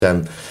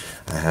Hashem,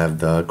 I have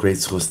the great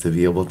source to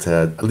be able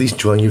to at least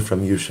join you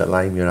from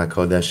Yerushalayim, Yer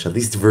HaKodesh, at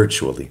least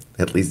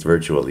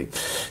virtually.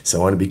 So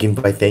I want to begin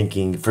by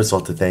thanking, first of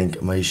all, to thank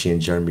Maishi and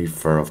Jeremy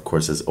for, of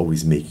course, as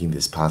always, making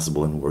this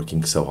possible and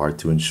working so hard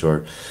to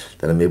ensure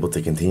that I'm able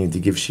to continue to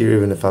give shir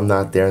even if I'm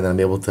not there, and that I'm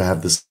able to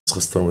have this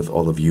cheston with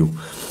all of you.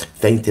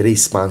 Thank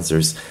today's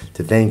sponsors,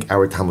 to thank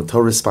our Talmud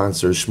Torah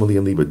sponsors, Shmuley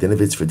and Liba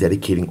Dinovitz, for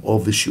dedicating all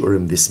of the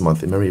shiurim this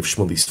month in memory of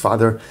Shmuley's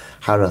father,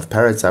 Harav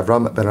Peretz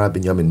Avram Ben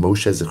Rabbi Yamin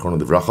Moshe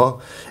Zichrono Livracha,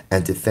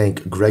 and to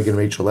thank Greg and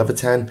Rachel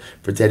Levitan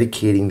for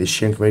dedicating the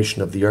shir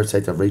information of the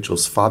yahrzeit of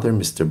Rachel's father,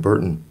 Mr.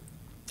 Burton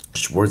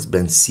Schwartz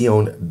Ben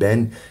Sion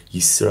Ben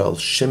Yisrael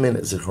Shimon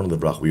Zichron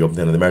Levrach. We hope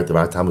that in the merit of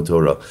our Talmud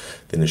Torah,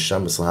 the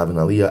Neshamas will have an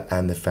aliyah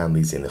and the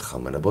families in the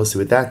Chaman. So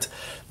with that,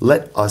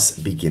 let us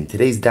begin.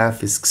 Today's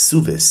daf is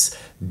Ksuvis,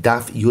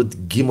 daf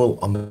Yud Gimel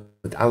Amud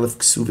Aleph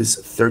Ksuvis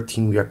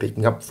 13. We are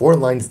picking up 4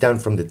 lines down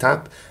from the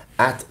top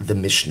at the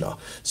Mishnah.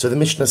 So the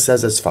Mishnah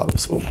says as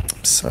follows.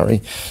 So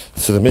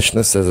the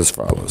Mishnah says as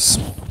follows.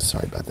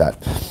 Sorry about that.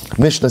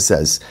 Mishnah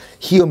says,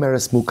 Hi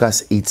omeres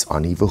mukas eitz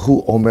ani,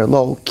 v'hu omer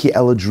lo ki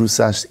ela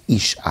drusas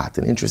ishat.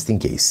 An interesting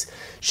case.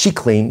 She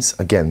claims,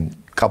 again,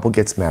 couple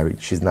gets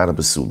married, she's not a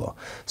basula.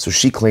 So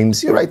she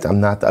claims, you're right, I'm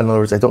not, in other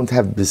words, I don't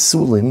have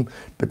basulim,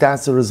 but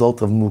that's a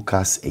result of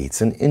mukas eitz,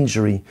 an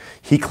injury.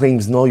 He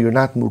claims, no, you're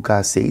not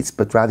mukas eitz,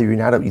 but rather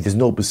there's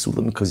no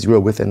basulim because you were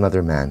with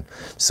another man.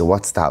 So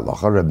what's that?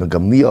 Rabbi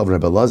Gamliel,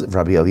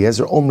 Rabbi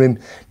Eliezer,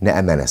 Omrim,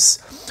 Ne'emenes.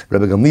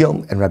 Rabbi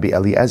Gamliel and Rabbi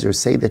Eliezer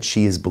say that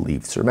she is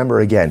believed. So remember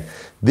again,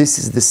 this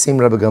is the same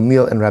Rabbi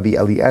Gamliel and Rabbi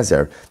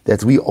Eliezer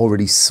that we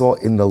already saw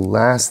in the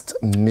last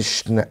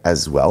Mishnah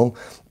as well,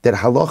 that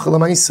halacha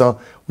l'maisa,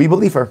 we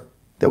believe her.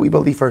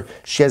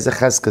 She has a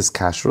cheskas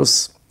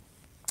kashrus,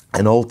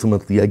 and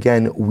ultimately,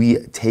 again, we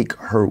take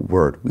her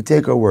word.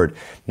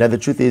 Now, the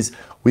truth is,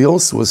 we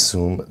also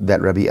assume that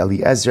Rabbi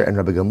Eliezer and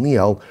Rabbi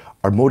Gamliel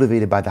are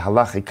motivated by the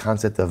halachic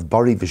concept of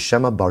bari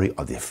v'shema bari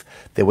adif.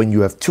 That when you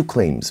have 2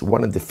 claims,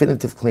 one a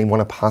definitive claim, one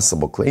a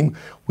possible claim,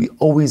 we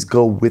always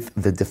go with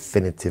the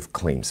definitive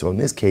claim. So in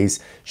this case,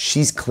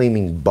 she's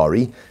claiming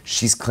bari,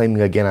 she's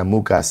claiming again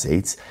amukas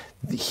eitz.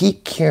 He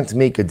can't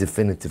make a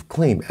definitive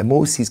claim. At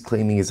most, he's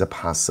claiming is a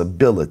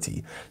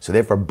possibility. So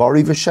therefore,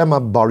 bari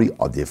v'shema bari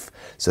adif.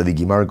 So the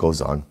Gemara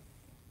goes on.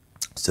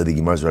 So the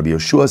Gemara's Rabbi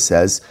Yoshua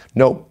says,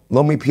 no,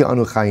 lo mipi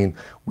anu chayin.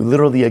 We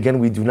literally, again,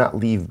 we do not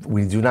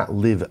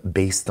live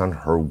based on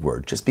her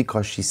word. Just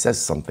because she says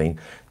something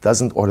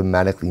doesn't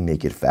automatically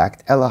make it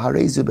fact. Ela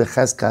harezu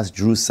becheskas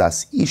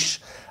drusas ish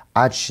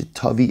ad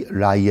shetavi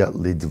raya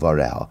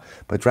lidvareha.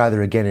 But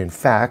rather, again, in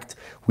fact,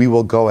 we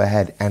will go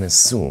ahead and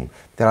assume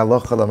that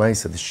halacha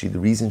l'maisa, the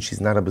reason she's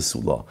not a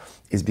basula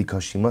is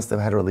because she must have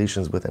had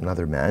relations with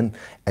another man,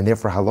 and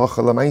therefore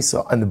halacha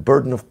l'maisa, and the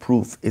burden of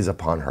proof is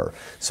upon her.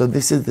 So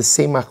this is the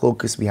same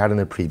machlokus we had in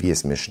the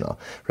previous Mishnah.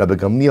 Rabbi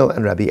Gamliel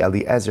and Rabbi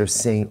Eliezer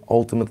saying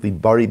ultimately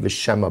bari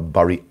v'shema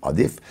bari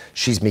adif.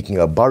 She's making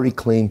a bari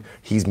claim,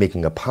 he's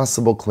making a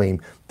possible claim.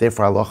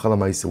 Therefore, halacha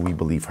l'maisa, we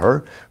believe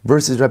her.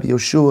 Versus Rabbi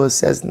Yoshua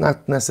says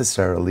not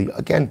necessarily.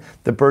 Again,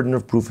 the burden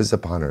of proof is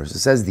upon her. So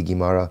says the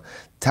Gemara,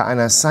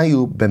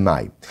 Ta'anasayu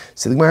b'mai.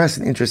 So the Gemara asks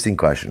an interesting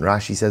question.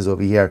 Rashi says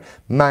over here,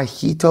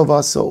 Mahi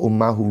tovaso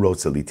umahu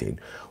rotzalitin.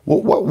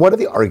 What are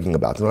they arguing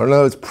about? In other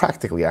words,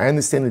 practically, I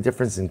understand the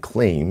difference in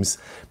claims,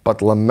 but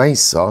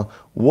lamaisa,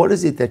 what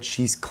is it that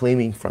she's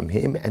claiming from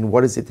him, and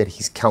what is it that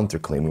he's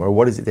counterclaiming, or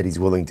what is it that he's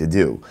willing to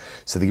do?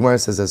 So the Gemara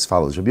says as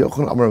follows: Rabbi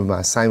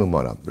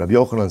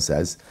Yochanan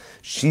says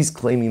she's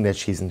claiming that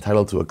she's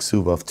entitled to a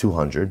ksuva of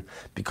 200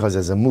 because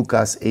as a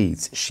mukas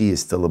eitz, she is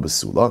still a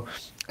basula.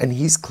 And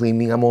he's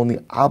claiming I'm only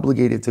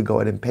obligated to go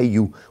ahead and pay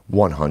you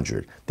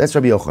 100. That's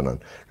Rabbi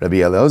Yochanan. Rabbi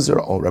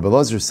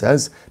Eliezer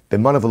says,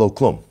 B'mana v'lo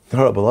klum.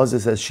 Rabbi Eliezer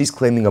says she's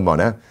claiming a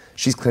mana.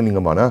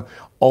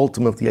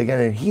 Ultimately, again,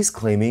 and he's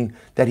claiming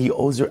that he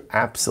owes her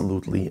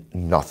absolutely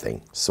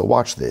nothing. So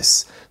watch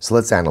this. So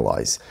let's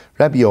analyze.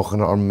 Rabbi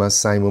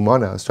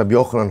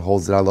Yochanan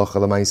holds that halacha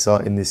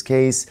l'maisa. In this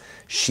case,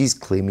 she's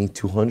claiming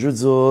 200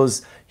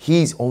 zuz.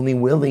 He's only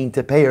willing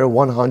to pay her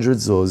 100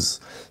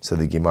 zuz. So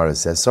the Gemara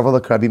says,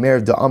 Savalak Rabbi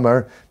Meir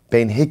da'amar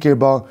bein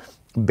hikirba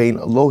bein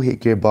lo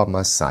hikirba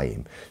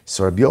masayim.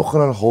 So Rabbi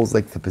Yochanan holds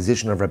like the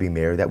position of Rabbi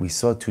Meir that we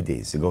saw 2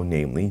 days ago,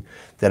 namely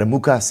that a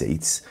mukas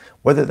eitz,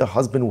 whether the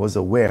husband was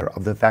aware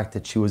of the fact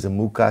that she was a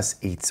mukas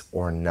eitz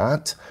or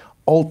not,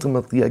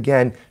 ultimately,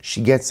 again,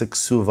 she gets a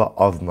ksuva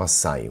of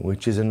masayim,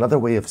 which is another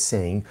way of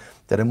saying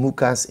that a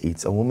mukas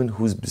eitz, a woman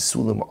whose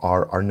besulim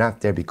are not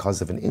there because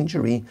of an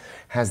injury,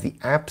 has the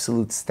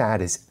absolute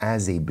status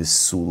as a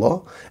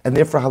besula, and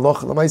therefore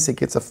halacha l'maisa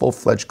gets a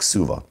full-fledged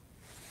ksuva.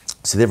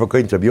 So therefore,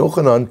 according to Rabbi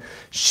Yochanan,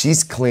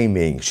 she's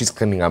claiming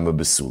I'm a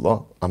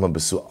basula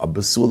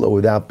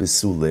without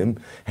besulim,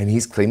 and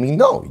he's claiming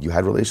no, you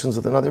had relations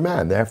with another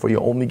man, therefore you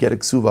only get a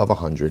ksuva of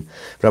 100.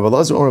 Rabbi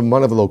Elazar or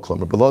Manav lo klum.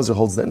 Rabbi Elazar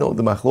holds that no,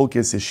 the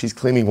machlokes is she's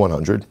claiming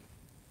 100.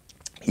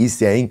 He's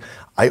saying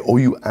I owe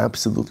you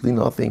absolutely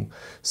nothing.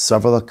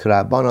 Savala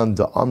krabanan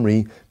da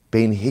amri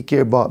bein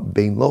hikir ba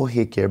bein lo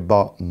hikir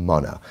ba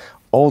mana.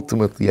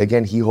 ultimately,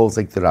 again, he holds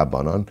like the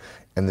Rabbanon,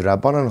 and the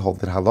Rabbanon hold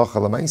that halacha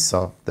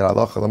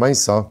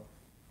l'maisa,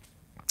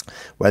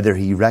 whether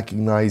he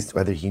recognized,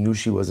 whether he knew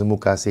she was a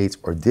mukas eitz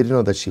or didn't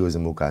know that she was a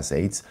mukas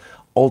eitz,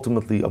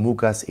 ultimately a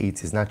mukas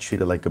eitz is not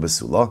treated like a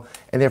basula,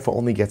 and therefore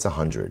only gets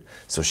 100.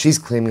 So she's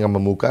claiming I'm a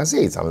mukas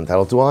eitz, I'm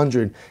entitled to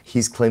 100.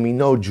 He's claiming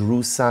no,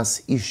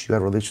 drusas ish, you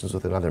had relations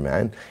with another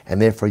man, and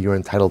therefore you're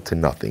entitled to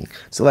nothing.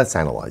 So let's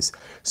analyze.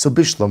 So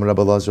bishlam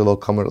Rabbi Lazar lo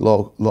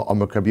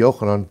amar Rabbi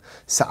Yochanan.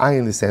 So I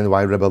understand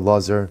why Rabbi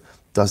Lazar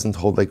doesn't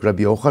hold like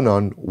Rabbi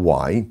Yochanan.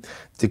 Why?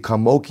 To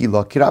kamoki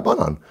la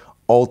kirabanan.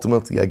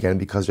 Ultimately, again,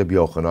 because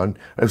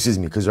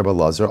because Rabbi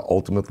Lazar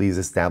ultimately is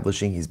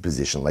establishing his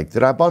position like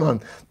the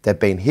Rabbanon, that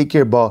bein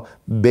hikirba,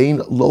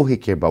 bein lo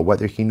hikirba,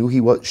 whether he knew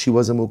she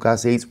was a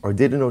mukas eitz or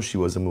didn't know she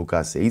was a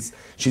mukas eitz,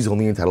 she's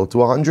only entitled to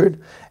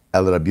 100.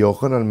 El Rabbi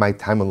Yochanan, my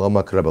time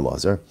aloma Rabbi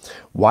Lazar.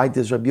 Why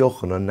does Rabbi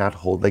Yochanan not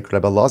hold like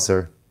Rabbi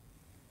Lazar?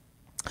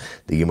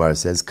 The Gemara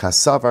says,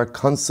 Kasavar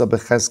kansa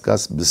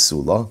becheskas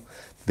besula,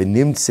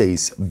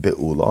 v'nimtseis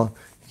beula,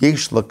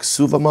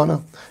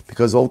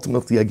 because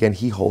ultimately, again,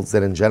 he holds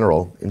that in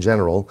general,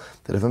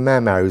 that if a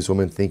man marries a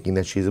woman thinking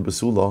that she's a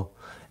basula,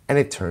 and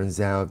it turns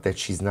out that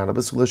she's not a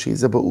basula,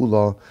 she's a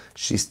ba'ula,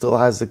 she still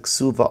has a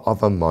ksuva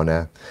of a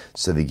mana.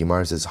 So the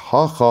Gemara says,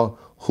 Hacha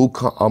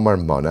huka amar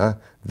mana,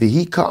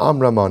 vihika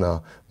amra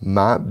mana,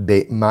 ma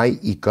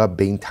ika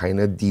bein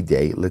taina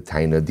dide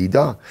letaina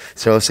dida.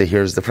 So I'll say,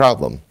 here's the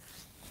problem.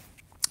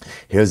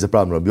 Here's the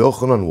problem. Rabbi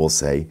Yochanan will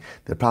say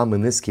the problem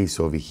in this case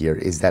over here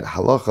is that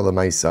halacha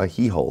l'maisa,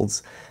 he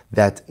holds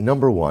that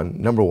number one,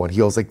 he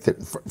holds like,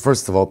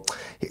 first of all,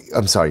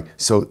 I'm sorry,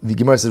 so the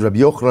Gemara says Rabbi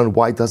Yochanan,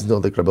 why doesn't know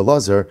like Rabbi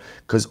Lazar?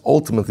 Because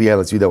ultimately,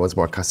 let's do that once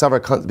more. Because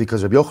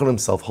Rabbi Yochanan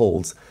himself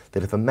holds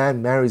that if a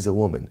man marries a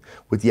woman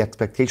with the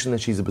expectation that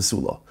she's a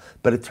basula,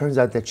 but it turns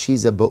out that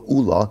she's a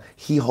ba'ula,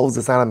 he holds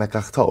it's not a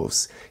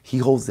mekachtos. He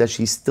holds that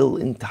she's still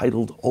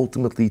entitled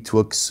ultimately to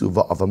a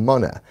ksuva of a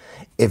mana.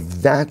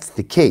 If that's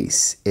the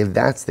case,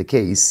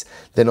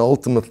 then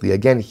ultimately,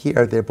 again,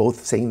 here they're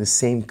both saying the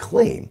same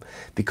claim.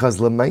 Because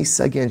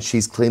Lamaisa, again,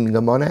 she's claiming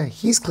a mana,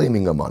 he's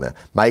claiming a mana.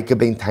 Ma'ika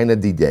bein taina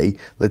didei,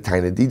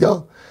 letaina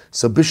dida.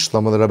 So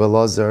Bishlam al Rabbi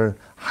Lazar,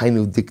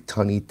 Hainu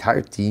diktani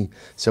tarti.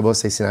 So we'll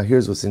say, now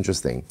here's what's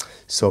interesting.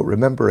 So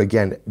remember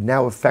again,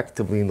 now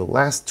effectively in the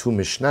last two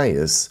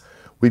Mishnayos,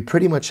 we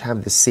pretty much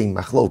have the same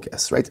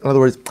machlokes, right? In other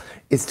words,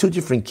 it's two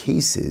different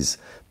cases,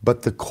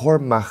 but the core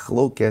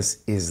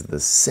machlokes is the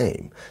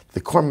same.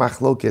 The core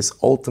machlokes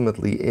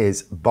ultimately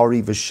is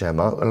bari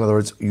v'shema. In other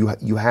words,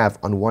 you have,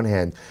 on one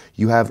hand,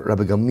 you have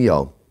Rabbi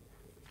Gamliel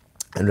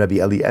and Rabbi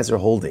Eliezer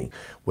holding,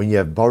 when you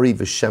have bari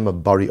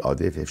v'shema bari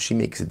adif, if she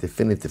makes a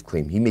definitive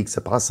claim, he makes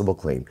a possible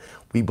claim,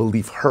 we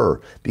believe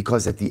her,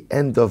 because at the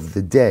end of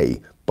the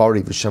day,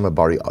 bari v'shema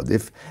bari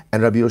adif,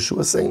 and Rabbi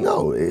Yoshua is saying,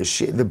 no,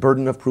 the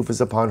burden of proof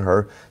is upon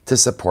her to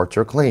support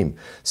her claim.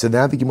 So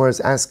now the Gemara is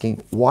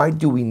asking, why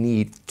do we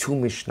need two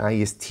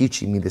Mishnayos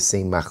teaching me the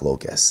same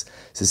machlokes?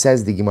 So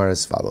says the Gemara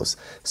as follows.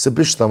 So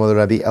Bishlam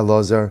Rabbi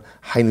Elazar,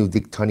 Hainu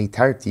diktani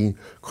tarti.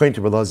 According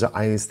to Elazar,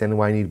 I understand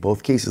why I need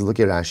both cases. Look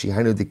at Rashi,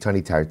 Hainu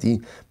diktani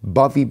tarti.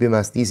 Bavi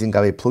bimasnisin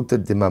gabe plukta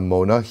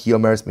dimamona, hi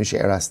omeres mishe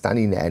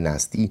erastani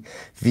ne'enasti,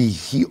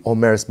 vihi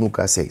omeres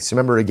mukase. So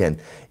remember again,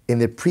 in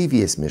the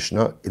previous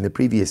Mishnah, it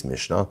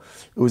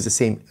was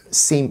the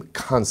same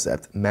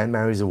concept. Man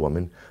marries a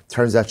woman,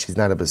 turns out she's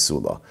not a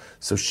basula.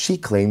 So she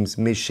claims,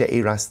 mishe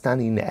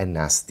erastani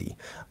ne'enasti.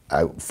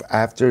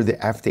 After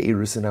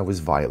Erusin, I was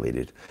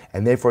violated,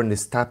 and therefore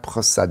nistap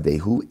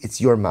chosadehu, it's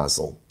your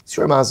mazel. It's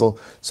your mazel.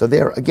 So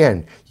there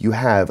again, you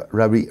have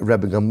Rabbi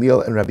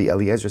Gamliel and Rabbi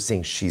Eliezer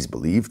saying she's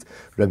believed,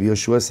 Rabbi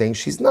Yoshua saying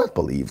she's not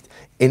believed.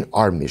 In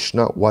our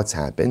Mishnah, what's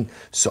happened?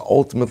 So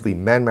ultimately,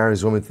 man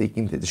marries a woman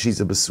thinking that she's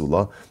a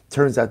basula.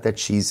 Turns out that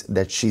she's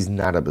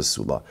not a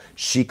basula.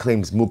 She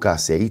claims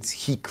mukas eitz,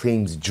 he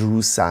claims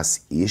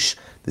drusas ish.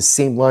 The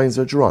same lines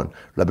are drawn.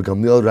 Rabbi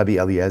Gamliel, Rabbi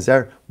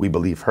Eliezer, we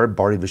believe her.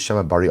 Bari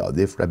v'shema bari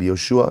adif. Rabbi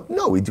Yoshua,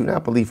 no, we do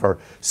not believe her.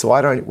 So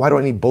why do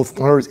I need both?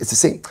 In other words, it's the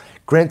same.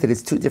 Granted,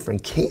 it's two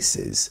different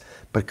cases,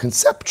 but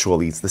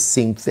conceptually, it's the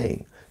same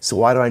thing. So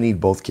why do I need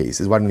both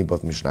cases? Why do I need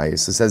both Mishnayos?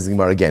 So says the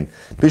Gemara again.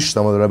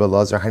 Bishlam Rabbi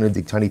Lazar Hainu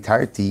diktani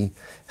tarti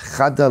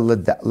chada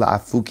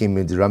la'afuke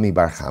midrami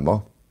bar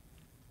Chama.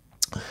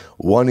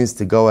 One is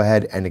to go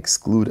ahead and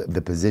exclude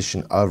the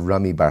position of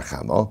Rami bar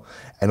Chama,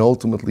 and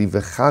ultimately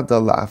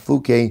v'chada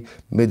la'afuke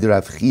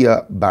midrav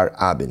Chia bar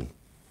Abin.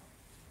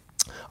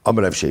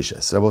 Amar Rav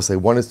Sheshes. So I will say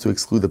one is to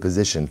exclude the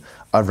position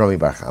of Rami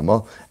bar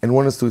Chama, and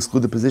one is to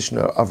exclude the position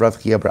of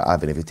Rav Chia bar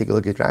Avin. If you take a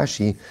look at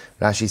Rashi,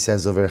 Rashi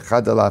says over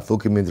Chad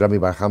la'afuke min Rami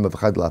bar Chama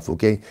v'chad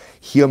la'afuke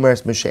hi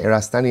omeres mishe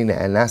erastani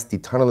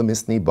ne'enasti tana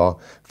lemisni ba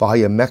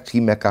v'haya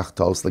mekhi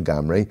mekachtos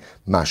legamrei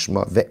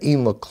mashma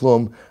ve'in lo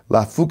klum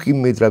la'afuke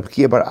min Rav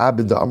Chia bar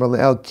Abin da amar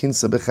le'el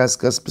kinsa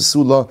becheskas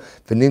besula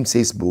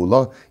v'nimseis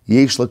bula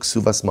yesh la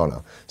ksuvas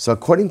mana. So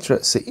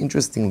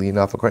interestingly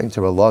enough, according to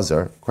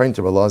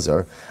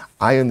Elazar,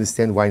 I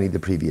understand why I need the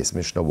previous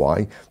Mishnah.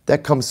 Why?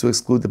 That comes to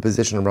exclude the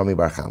position of Rami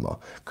bar Chama.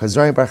 Because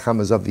Rami bar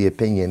Chama is of the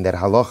opinion that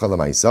halacha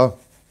l'maisa,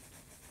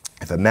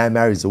 If a man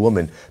marries a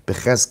woman,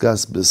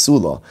 becheskas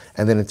besula,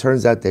 and then it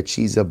turns out that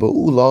she's a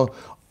ba'ula,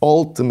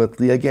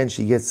 ultimately, again,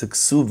 she gets a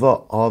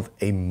ksuva of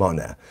a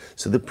mana.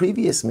 So the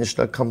previous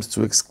Mishnah comes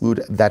to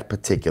exclude that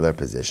particular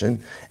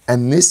position,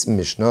 and this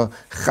Mishnah,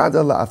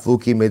 chada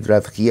la'afuki med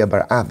Rav Chia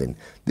bar Avin.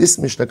 This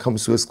Mishnah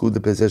comes to exclude the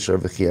position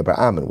of Rav Chia bar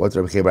Amin. What does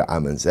Rav Chia bar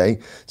Amin say?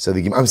 So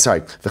I'm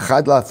sorry,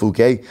 v'chad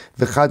la'afuke,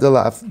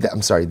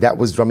 that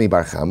was Rami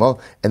bar Chama,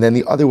 and then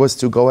the other was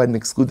to go ahead and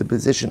exclude the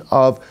position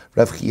of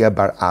Rav Chia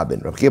bar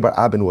Abin. Rav Chia bar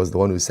Abin was the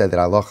one who said that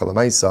Allah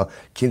Chalamaisa,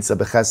 kinsa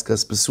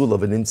becheskas besula,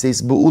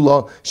 v'ninseis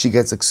bu'ula, she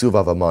gets a ksuva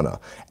of a mana.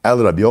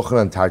 El Rabbi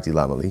Yochanan tarti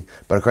lamali,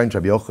 but according to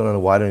Rabbi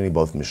Yochanan, why don't they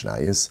both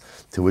Mishnayos?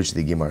 To which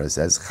the Gemara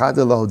says,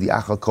 chada lahu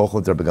di'acha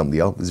kochot Rabbi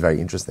Gamliel. This is very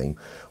interesting.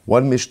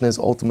 One Mishnah is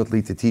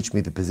ultimately to teach me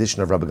the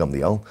position of Rabbi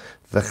Gamliel,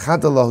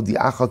 v'chada lahu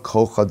di'acha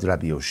kochot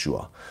Rabbi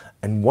Yoshua,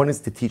 and one is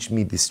to teach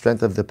me the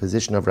strength of the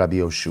position of Rabbi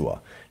Yoshua.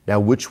 Now,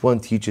 which one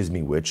teaches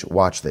me which?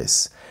 Watch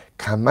this.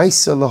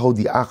 Kamaisa lahu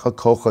di'acha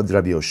kochot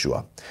Rabbi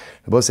Yoshua.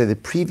 Rabbi say the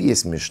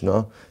previous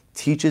Mishnah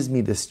teaches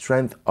me the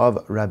strength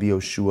of Rabbi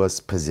Yoshua's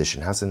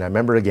position. Now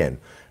remember again,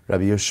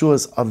 Rabbi Yoshua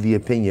is of the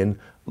opinion,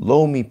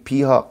 lo mi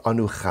piha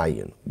anu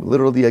chayin.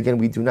 Literally, again,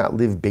 we do not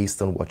live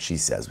based on what she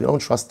says. We don't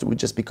trust her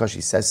just because she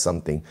says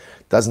something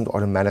doesn't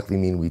automatically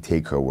mean we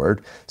take her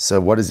word.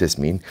 So what does this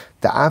mean?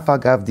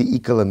 Ta'afagav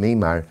di'ikala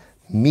meimar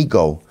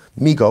migo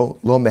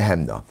lo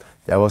mehemna.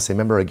 I will say,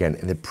 remember again,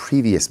 in the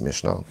previous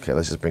Mishnah, okay,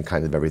 let's just bring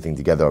kind of everything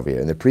together over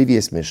here. In the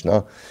previous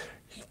Mishnah,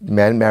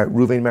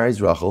 Reuven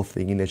marries Rachel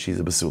thinking that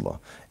she's a basula.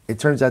 It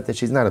turns out that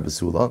she's not a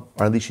basula,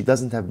 or at least she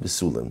doesn't have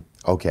basulim.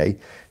 Okay,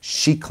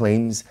 she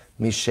claims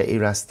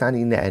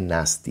mishe'irastani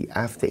ne'enasti,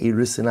 after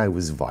Eris and I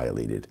was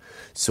violated.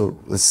 So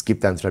let's skip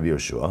down to Rabbi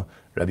Yeshua.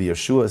 Rabbi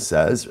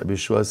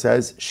Yeshua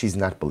says she's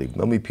not believed.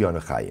 No mi pion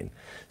chayin.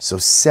 So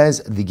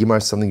says the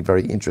Gemara something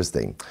very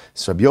interesting.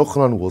 So Rabbi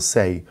Yochanan will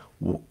say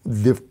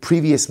the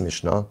previous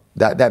Mishnah,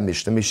 that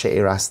Mishnah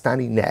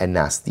mishe'irastani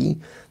ne'enasti,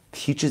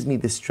 teaches me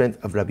the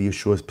strength of Rabbi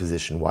Yeshua's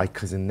position. Why?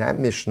 Because in that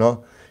Mishnah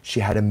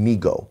she had a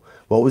migo.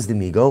 What was the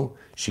migo?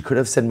 She could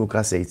have said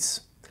mukas eitz.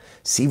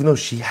 So even though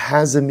she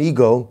has a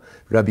migo,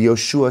 Rabbi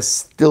Yeshua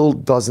still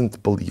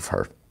doesn't believe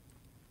her.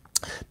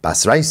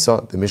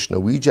 Basraisa, the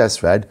Mishnah we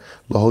just read,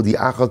 Lahodi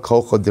acha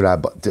kocha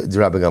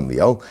d'Rabbi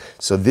Gamliel.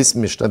 So this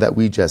Mishnah that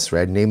we just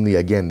read, namely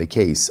again the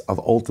case of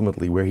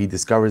ultimately where he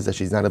discovers that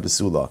she's not a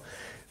basula,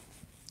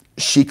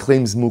 she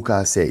claims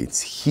mukas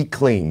eitz. He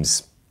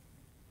claims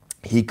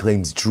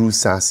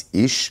drusas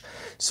ish.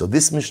 So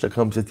this Mishnah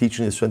comes to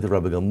teaching the strength of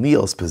Rabbi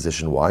Gamliel's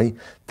position. Why?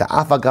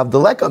 Ta'afagav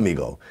deleka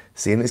migo.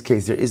 See, in this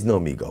case, there is no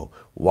migo.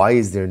 Why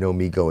is there no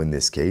migo in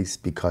this case?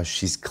 Because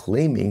she's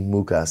claiming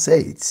mukas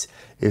eitz.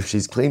 If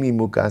she's claiming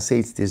mukas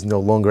eitz, there's no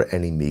longer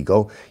any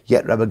migo.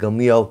 Yet Rabbi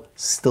Gamliel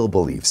still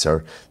believes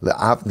her.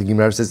 The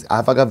Gemara says,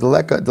 Afagav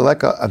deleka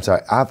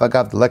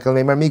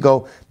neimar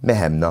migo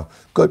mehemna.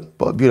 Good,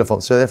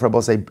 beautiful. So therefore, I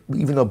will say,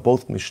 even though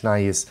both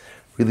Mishnayos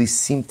really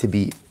seem to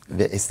be,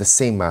 it's the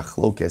same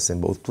machlokas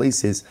in both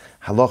places,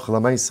 halacha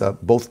l'maisa,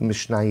 both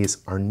Mishnayos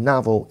are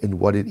novel in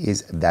what it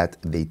is that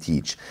they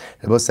teach.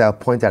 I'll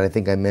point out, I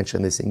think I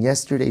mentioned this in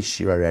yesterday's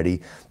shir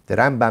already, the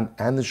Rambam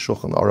and the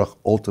Shulchan Aruch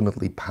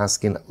ultimately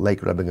paskin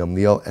like Rabbi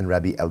Gamliel and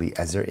Rabbi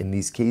Eliezer in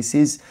these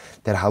cases,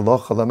 that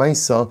halacha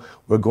l'maisa,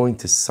 we're going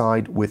to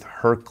side with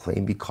her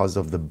claim because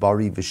of the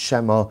bari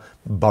v'shema,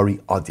 bari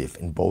adif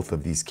in both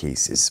of these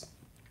cases.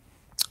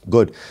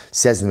 Good.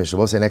 Says the Mishnah.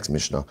 We'll say next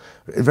Mishnah.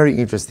 A very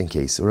interesting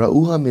case.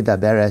 Ra'uha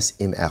midaberes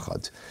im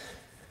echad.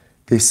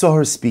 They saw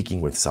her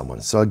speaking with someone.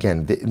 So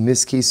again, in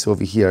this case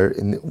over here,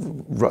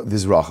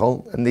 there's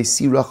Rachel, and they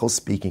see Rachel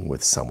speaking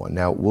with someone.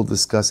 Now, we'll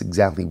discuss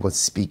exactly what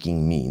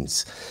speaking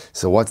means.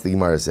 So what the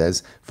Gemara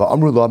says,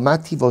 Va'amru lo ma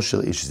tivo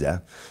shel ish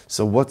zeh.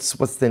 So what's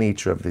the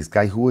nature of this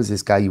guy? Who is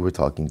this guy you were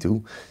talking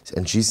to?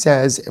 And she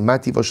says, ma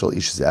tivo shel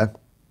ish zeh.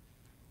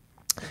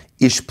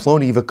 Ish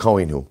ploni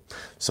v'kohenu.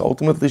 So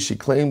ultimately she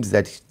claims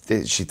that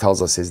she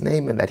tells us his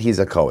name and that he's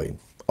a Kohen.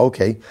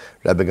 Okay.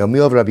 Rabbi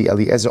Gamliel, Rabbi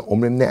Eliezer,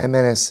 Omrim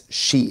ne'emenes.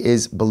 She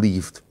is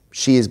believed.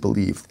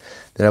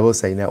 Then I will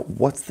say, now,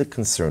 what's the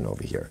concern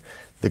over here?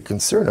 The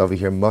concern over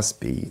here must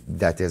be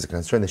that there's a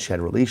concern that she had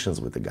relations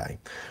with the guy.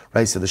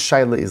 Right? So the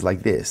shaila is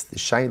like this. The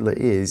shaila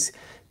is,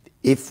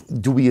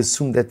 do we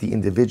assume that the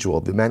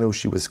individual, the man who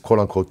she was quote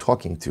unquote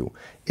talking to,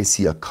 is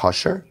he a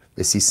kosher?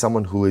 Is he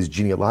someone who is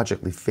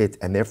genealogically fit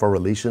and therefore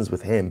relations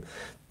with him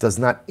does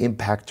not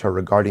impact her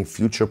regarding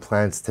future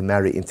plans to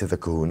marry into the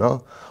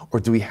kahuna? Or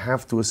do we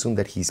have to assume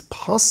that he's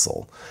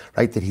pasul,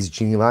 right? That he's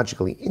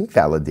genealogically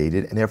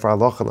invalidated and therefore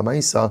halacha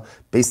l'maisa,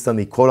 based on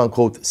the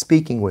quote-unquote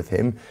speaking with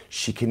him,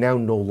 she can now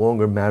no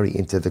longer marry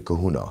into the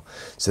kahuna.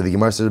 So the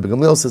Gemara says, Rabbi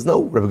Gamliel says,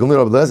 no. Rabbi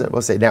Gamliel, Rabbi Eliezer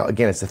will say, now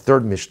again, it's the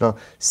third Mishnah,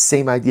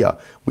 same idea.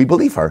 We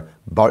believe her,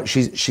 but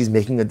she's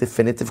making a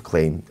definitive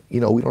claim. We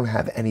don't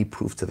have any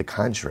proof to the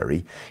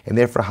contrary, and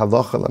therefore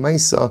halacha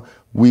l'maisa,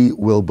 we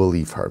will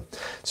believe her.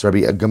 So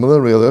Rabbi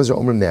Gamliel, Rabbi Eliezer,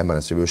 Omer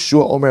Ne'eman, so Rabbi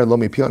Yeshua, Omer lo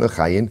mipion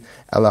chayin,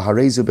 ela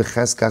harezu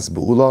becheskas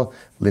be'ula,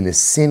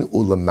 l'nesin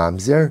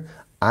u'lemamzer,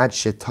 ad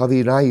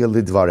shetavi raya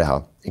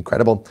lidvareha.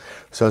 Incredible.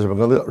 So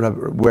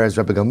whereas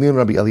Rabbi Gamliel and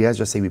Rabbi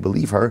Eliezer say we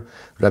believe her,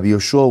 Rabbi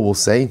Yoshua will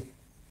say,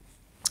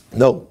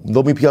 no,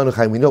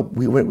 we know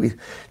we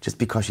just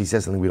because she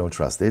says something we don't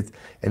trust it,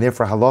 and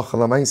therefore halacha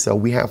lamaisa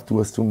we have to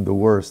assume the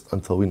worst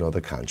until we know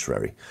the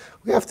contrary.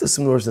 We have to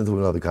assume the worst until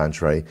we know the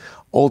contrary.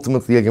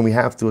 Ultimately, again, we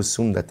have to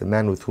assume that the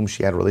man with whom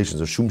she had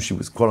relations, or whom she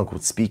was quote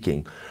unquote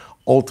speaking,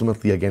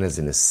 ultimately again is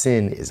in a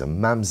sin, is a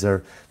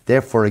mamzer.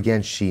 Therefore,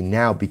 again, she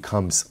now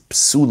becomes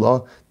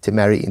psula to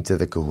marry into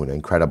the kahuna.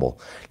 Incredible.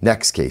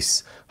 Next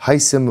case,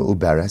 Haisim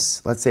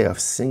Uberes. Let's say a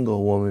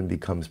single woman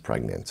becomes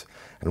pregnant.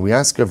 And we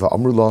ask her,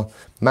 Va'amrullah,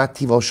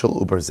 Matival shel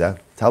uberzeh.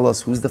 Tell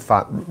us who's the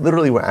father.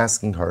 Literally, we're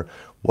asking her,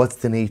 what's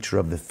the nature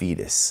of the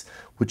fetus?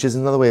 Which is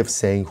another way of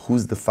saying,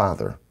 who's the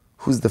father?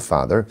 Who's the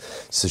father?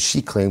 So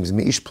she claims,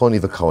 Mi'ish ploni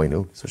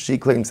v'koinu. So she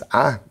claims,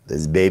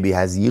 this baby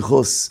has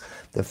yichus.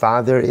 The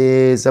father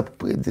is,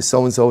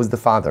 so-and-so is the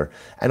father.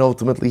 And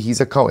ultimately,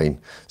 he's a Kohen.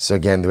 So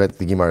again,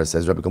 the Gemara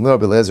says, Rabbi Gamliel,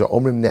 Rabbi Eliezer,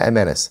 Omrim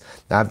ne'emenes.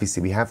 Now,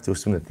 obviously, we have to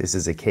assume that this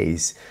is a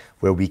case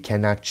where we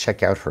cannot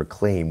check out her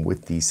claim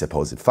with the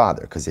supposed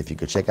father. Because if you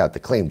could check out the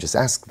claim, just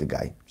ask the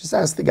guy. Just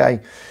ask the guy.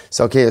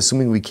 So, okay,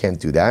 assuming we can't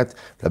do that,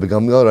 Rabbi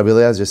Gamliel, Rabbi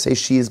Eliezer say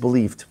she is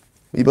believed.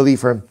 We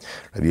believe her.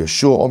 Rabbi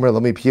Yeshua Omer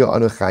Lami Pia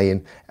Anu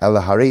Chayin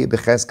Ela Harei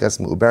Becheskas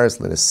Meuberes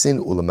Lenesin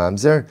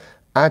Ulamamzer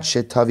Ad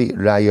Shetavi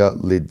Raya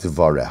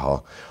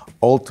Lidvareha.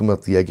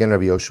 Ultimately, again,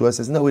 Rabbi Yeshua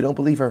says, no, we don't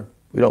believe her.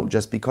 We don't,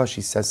 just because she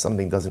says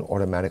something doesn't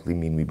automatically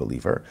mean we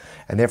believe her.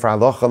 And therefore,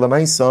 halacha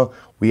lemaisa,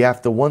 we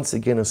have to once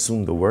again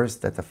assume the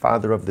worst, that the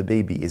father of the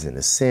baby is in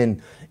a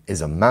sin,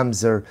 is a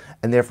mamzer,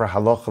 and therefore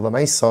halacha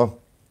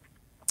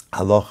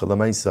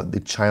lemaisa, the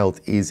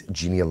child is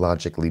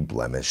genealogically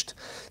blemished.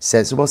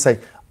 So we'll say,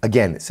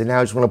 again, so now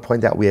I just want to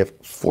point out we have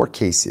 4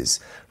 cases,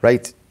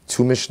 right?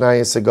 Two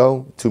Mishnayos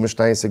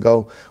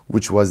ago,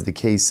 which was the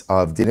case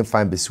of didn't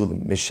find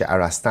Besulim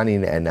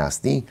Misharastani and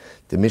Nasni,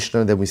 the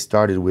Mishnah that we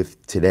started with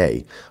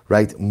today,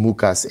 right?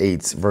 Mukas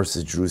Eitz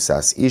versus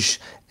Drusas Ish,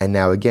 and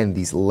now again,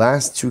 these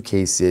last 2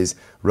 cases,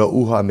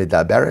 Ra'uha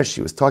Midaberes,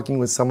 she was talking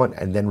with someone,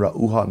 and then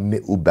Ra'uha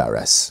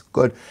Mi'uberes.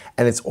 Good.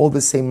 And it's all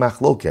the same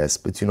machlokes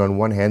between, on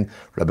one hand,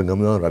 Rabbi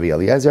Gamliel and Rabbi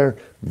Eliezer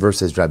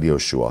versus Rabbi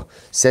Yoshua.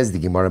 Says the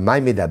Gemara, my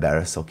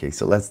Midaberes. Okay,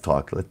 so let's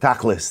talk.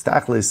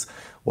 Tachlis.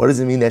 What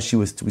does it mean that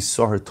we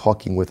saw her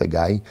talking with a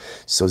guy?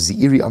 So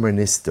Z'iri Amar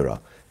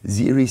Nistera.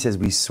 Z'iri says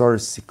we saw her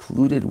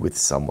secluded with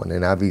someone,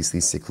 and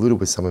obviously secluded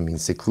with someone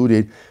means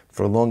secluded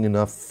for long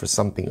enough for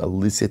something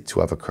illicit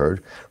to have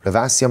occurred.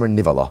 Ravasi Amar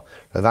Nivala.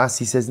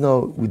 Ravasi says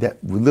no,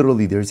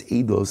 literally there's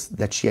eidos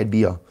that she had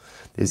bia.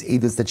 There's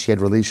eidos that she had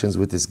relations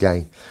with this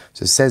guy.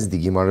 So it says the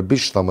Gemara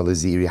Bishlam al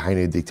Z'iri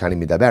Hainu Diktani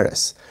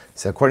Midaberes.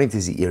 So according to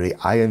Z'iri,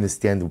 I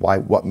understand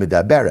what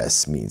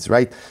Midaberes means,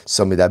 right?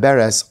 So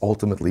Midaberes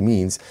ultimately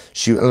means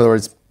in other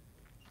words,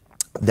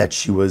 that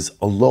she was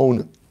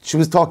alone. She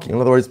was talking.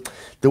 In other words,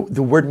 the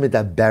word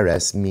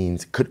Midaberes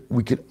means,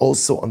 we could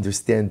also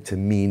understand to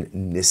mean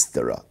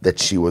Nistera, that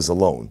she was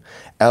alone.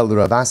 El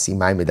Ravasi,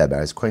 my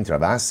Midaberes, according to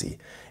Ravasi,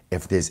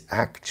 if there's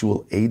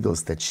actual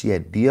eidos that she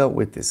had bia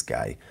with this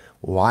guy,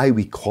 why are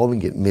we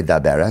calling it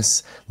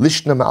Midaberes?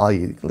 Lishna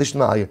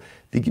Ma'alya.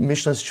 The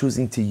Mishnah is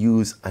choosing to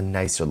use a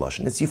nicer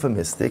lashon. It's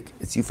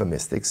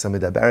euphemistic. So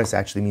Midaberes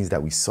actually means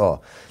that we saw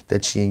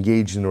that she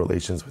engaged in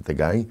relations with the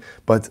guy.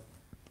 But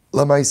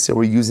Lamaisa,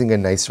 we're using a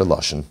nicer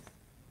lashon.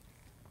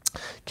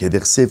 So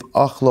we'll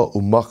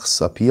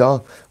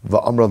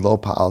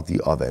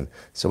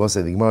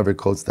say the Gemara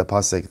quotes the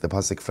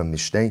pasuk from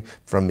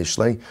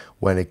Mishlei,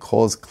 when it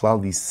calls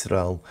Klal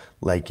Yisrael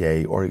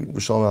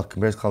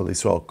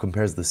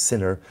compares the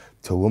sinner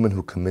to a woman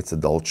who commits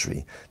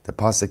adultery. The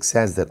pasuk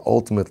says that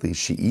ultimately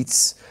she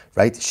eats,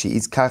 right? She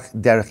eats kach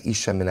derech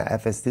isha mina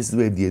efes. This is the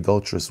way of the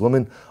adulterous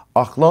woman.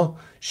 Achla,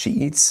 she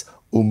eats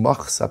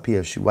umach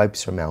sapia. She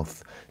wipes her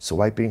mouth. So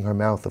wiping her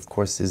mouth, of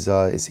course, is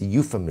a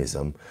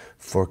euphemism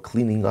for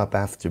cleaning up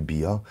after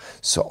bia.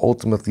 So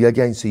ultimately,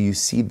 again, so you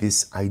see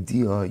this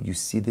idea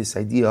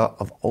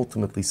of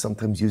ultimately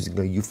sometimes using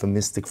a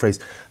euphemistic phrase.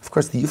 Of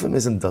course, the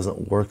euphemism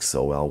doesn't work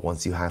so well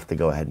once you have to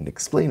go ahead and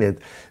explain it.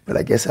 But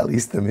I guess at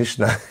least the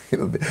Mishnah,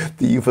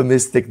 the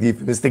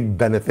euphemistic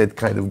benefit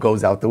kind of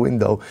goes out the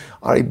window.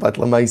 All right, but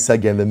Lamaisa,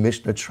 again, the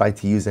Mishnah tried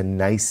to use a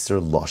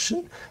nicer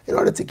lashon in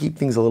order to keep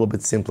things a little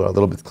bit simpler, a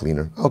little bit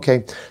cleaner.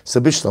 Okay,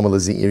 so Bishlam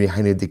al-Z'iri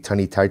Hainu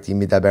Diktani Tarti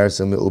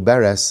Midaberes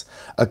Uberes.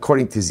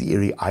 According to Z'iri,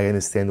 I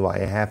understand why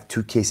I have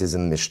 2 cases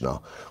in Mishnah.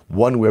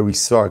 One where we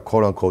saw her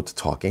quote unquote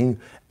talking,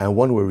 and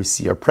one where we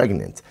see her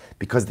pregnant.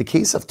 Because the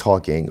case of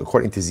talking,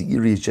 according to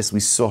Z'iri, is just we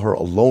saw her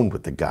alone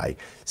with the guy.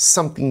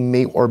 Something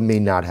may or may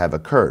not have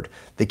occurred.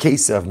 The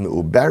case of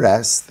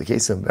Uberes,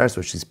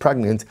 where she's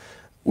pregnant,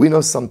 we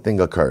know something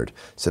occurred.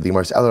 So the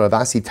Gemara says, El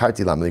Ravasi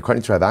Tartilam,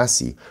 according to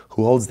Ravasi,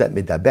 who holds that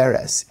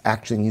Midaberes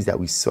actually means that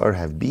we saw her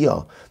have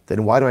bia,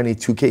 then why do I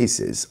need 2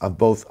 cases of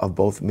both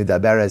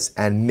Midaberes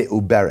and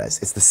Mi'uberes?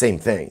 It's the same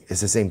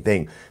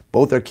thing.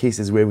 Both are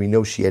cases where we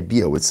know she had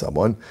bia with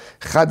someone.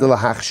 So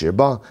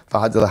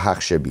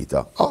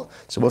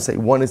we'll say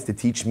one is to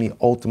teach me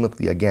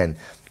ultimately again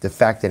the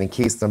fact that in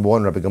case number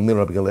one, Rabbi Gamliel,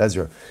 Rabbi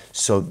Eliezer,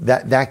 so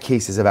that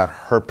case is about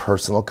her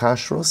personal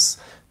kashrus.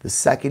 The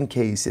second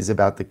case is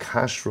about the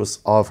kashrus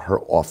of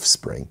her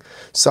offspring.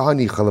 So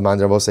Hanicha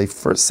Lamandar will say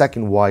first,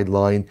 second wide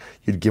line,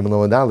 Yud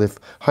Gimel and Aleph,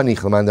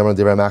 Hanicha Lamandar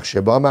Dira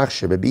Machshir Ba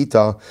Machshir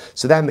Bebita.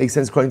 So that makes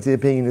sense according to the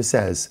opinion who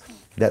says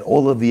that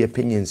all of the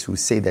opinions who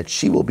say that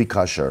she will be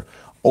kosher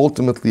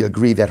ultimately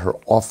agree that her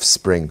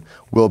offspring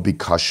will be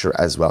kosher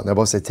as well. Now,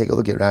 both say, take a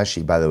look at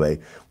Rashi, by the way.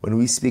 When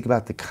we speak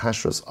about the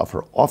kashrus of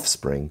her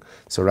offspring,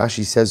 so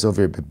Rashi says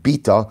over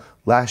Bebita,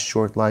 last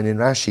short line in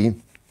Rashi,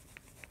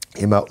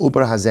 Ima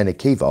uber hazene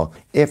keva,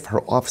 if her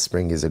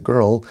offspring is a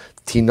girl,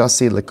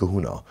 tinase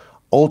lekahuna.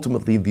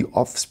 Ultimately, the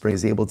offspring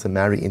is able to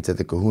marry into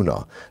the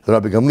kahuna.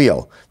 Rabbi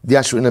Gamliel,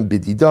 diashurina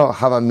bidida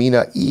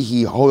havamina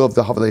ihi hoyov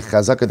the havale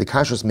chazaka the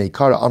kashrus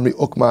meikara amri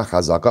ukma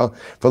chazaka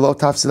v'lo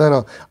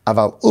tafsilena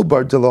aval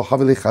uber de lo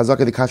havale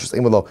chazaka the kashrus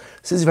emelo.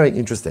 This is very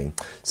interesting.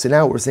 So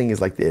now what we're saying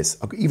is like this.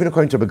 Even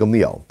according to Rabbi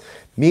Gamliel,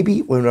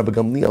 maybe when Rabbi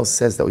Gamliel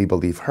says that we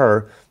believe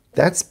her,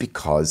 that's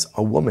because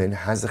a woman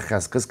has a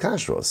chazkas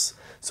kashrus.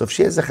 So if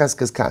she has a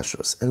chazkas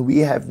kashrus, and we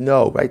have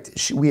no,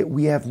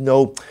 we have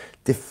no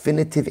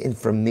definitive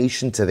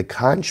information to the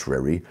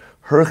contrary,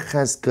 her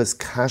chazkas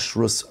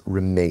kashrus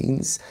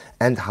remains,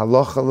 and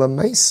halacha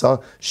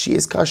lemaisa, she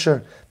is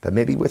kosher. But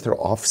maybe with her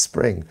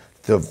offspring,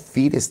 the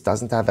fetus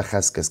doesn't have a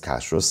chazkas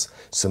kashrus,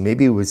 so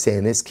maybe we would say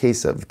in this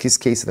case of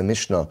the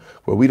Mishnah,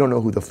 where we don't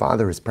know who the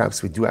father is,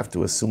 perhaps we do have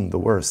to assume the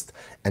worst,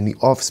 and the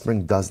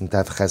offspring doesn't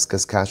have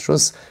chazkas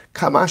kashrus.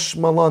 Kamash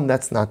malon,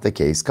 that's not the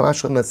case.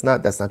 Kamash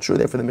malon, that's not true.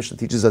 Therefore, the Mishnah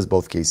teaches us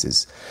both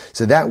cases.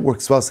 So that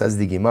works well, says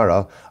the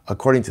Gemara,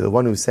 according to the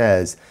one who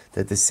says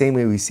that the same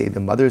way we say the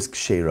mother's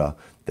kshera,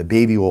 the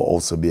baby will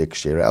also be a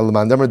kshera.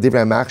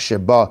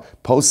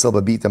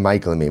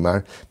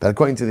 But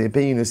according to the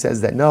opinion who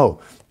says that no,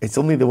 it's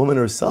only the woman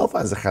herself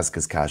has a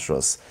chazkas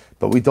kashrus,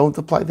 but we don't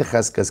apply the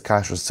chazkas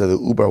kashrus to the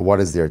uber.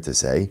 What is there to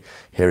say?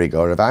 Here we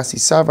go. Ravasi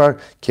Savar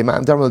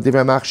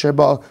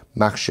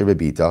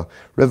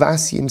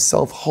Ravasi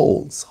himself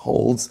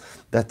holds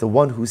that the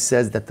one who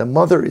says that the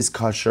mother is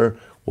kosher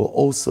will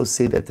also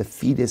say that the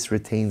fetus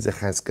retains a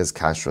chazkas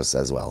kashrus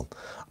as well.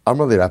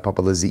 Amrli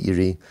Rapapa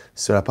Zeiri.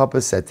 So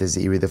Rapapa said to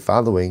Zeiri the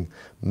following: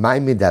 My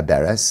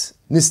midaberes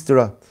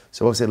nistra.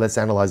 So we'll say, let's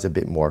analyze a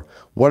bit more.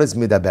 What does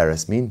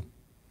midaberes mean?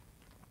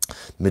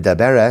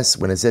 Midaberes,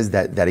 when it says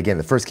that again,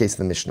 the first case of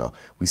the Mishnah,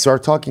 we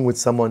start talking with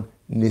someone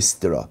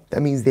nistra.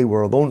 That means they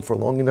were alone for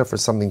long enough for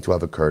something to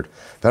have occurred.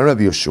 And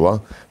Rabbi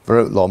Yeshua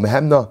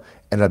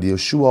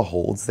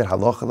holds that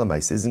halacha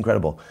lemaisa is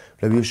incredible.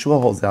 Rabbi Yeshua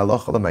holds that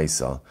halacha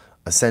lemaisa,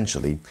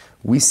 essentially,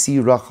 we see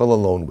Rachel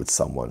alone with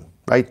someone,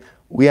 right?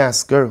 We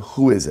ask her,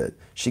 who is it?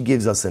 She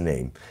gives us a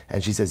name.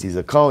 And she says, he's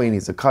a Kohen,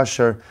 he's a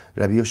kosher.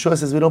 Rabbi Yeshua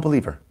says, we don't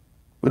believe her.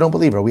 We don't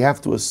believe her. We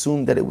have to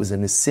assume that it was a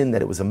nisin,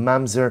 that it was a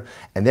mamzer.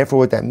 And therefore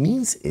what that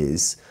means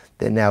is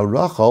that now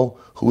Rachel,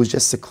 who was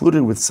just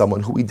secluded with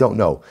someone who we don't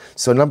know.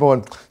 So number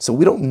one, so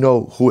we don't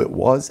know who it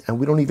was, and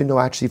we don't even know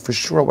actually for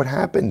sure what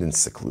happened in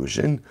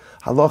seclusion.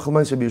 Halacha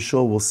l'maisa Rabbi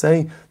Yeshua will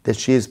say that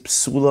she is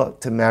psula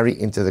to marry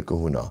into the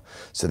kahuna.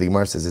 So the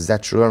Gemara says, is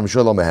that true?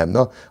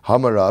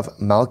 Hamarav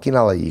malkin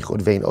ala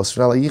yichud vein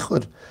osrin ala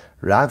yichud.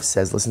 Rav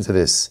says, listen to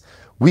this.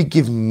 We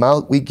give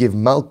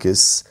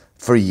malchus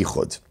for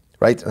yichud,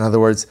 right? In other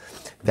words,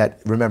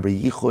 that remember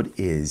yichud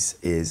is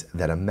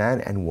that a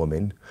man and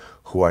woman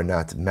who are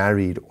not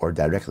married or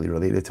directly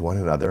related to one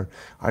another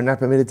are not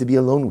permitted to be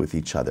alone with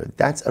each other.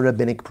 That's a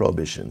rabbinic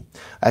prohibition.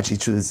 Actually,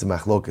 true, this is a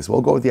machlokas.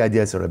 We'll go with the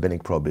idea it's a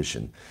rabbinic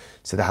prohibition.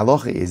 So the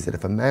halacha is that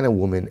if a man and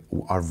woman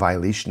are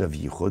violation of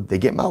yichud, they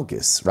get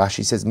malchus.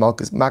 Rashi says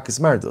malchus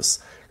mardus,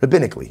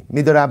 rabbinically,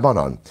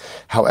 midarabanan.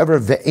 However,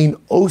 ve'ein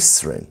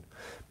osrin,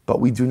 but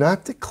we do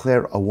not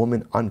declare a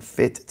woman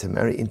unfit to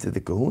marry into the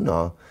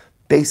kahuna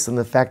based on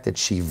the fact that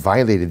she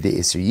violated the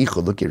Isser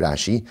Yichud. Look at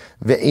Rashi.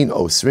 Ve'ein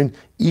osrin,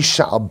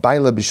 isha al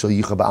baila b'shel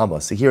yichud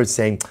ba'ama. So here it's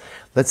saying,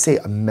 let's say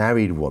a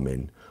married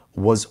woman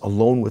was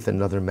alone with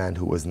another man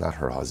who was not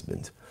her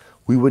husband.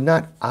 We would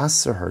not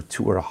answer her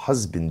to her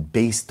husband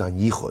based on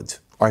yichud.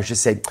 Or I should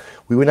say,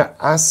 we would not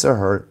answer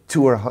her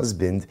to her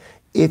husband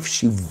if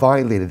she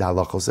violated the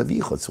halachos of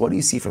yichud. So what do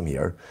you see from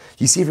here?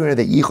 You see from here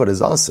that yichud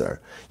is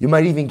aser. You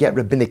might even get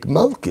rabbinic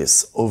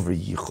malchus over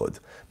yichud.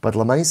 But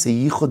lamaisa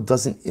yichud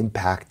doesn't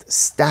impact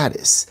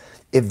status.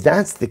 If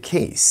that's the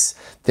case,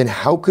 then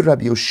how could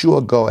Rabbi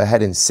Yeshua go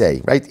ahead and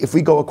say, right? If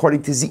we go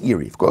according to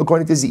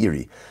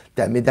Zeiri,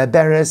 that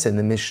midaberes and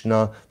the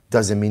Mishnah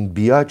doesn't mean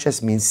bia, it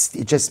just means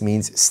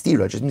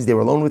stira, it just means they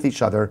were alone with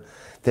each other.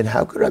 Then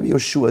how could Rabbi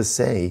Yeshua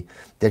say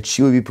that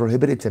she would be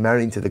prohibited to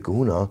marry into the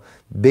kahuna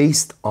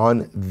based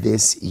on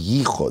this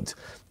yichud?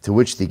 To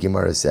which the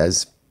Gemara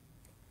says,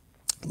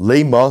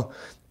 Lema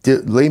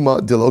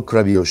delok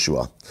Rabbi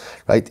Yeshua,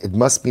 right? It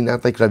must be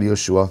not like Rabbi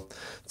Yeshua.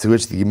 To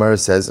which the Gemara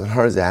says, it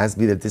has to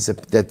be that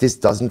this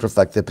doesn't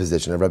reflect the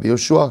position of Rabbi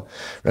Yoshua.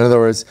 In other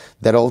words,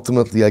 that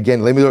ultimately,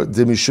 again,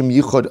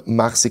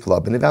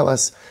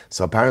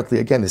 so apparently,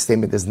 again, the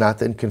statement is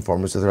not in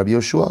conformance with Rabbi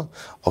Yoshua.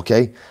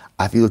 Okay?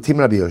 Afilutim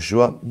Rabbi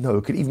Yoshua. No,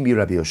 it could even be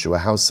Rabbi Yoshua.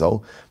 How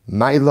so?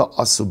 Maila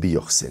asu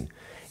biyuchsin.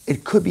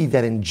 It could be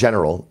that in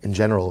general,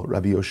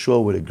 Rabbi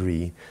Yoshua would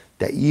agree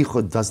that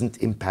yichud doesn't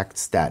impact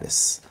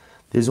status.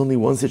 There's only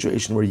one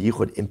situation where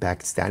yichud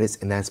impacts status,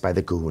 and that's by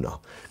the kahuna.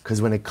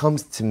 Because when it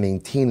comes to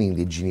maintaining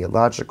the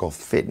genealogical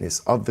fitness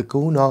of the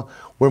kahuna,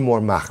 we're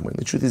more machmir.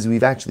 The truth is,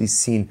 we've actually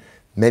seen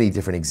many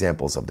different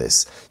examples of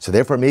this. So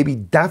therefore, maybe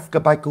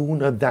dafka by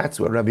kahuna, that's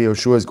what Rabbi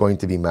Yoshua is going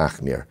to be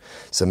machmir.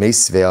 So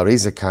meisvei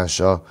areza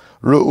kasha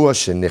ru'ua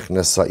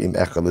shenichnas im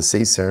echad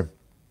l'seiser.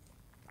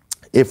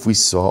 If we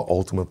saw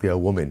ultimately a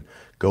woman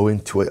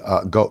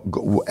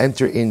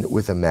enter in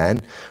with a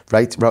man,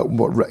 right?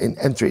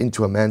 Enter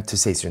into a man to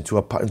say into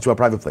a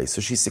private place.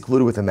 So she's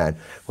secluded with a man.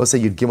 Let's say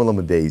you'd give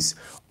him days,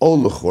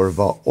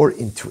 or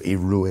into a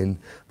ruin.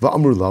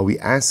 Va'amrullah, we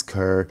ask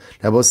her.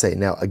 Now we'll say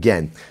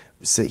again.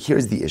 So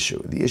here's the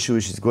issue. The issue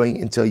is she's going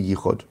into a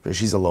yichud,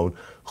 she's alone.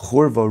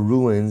 Churva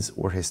ruins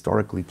were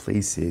historically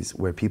places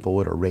where people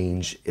would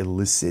arrange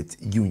illicit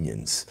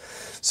unions.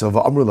 So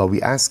va'amrullah,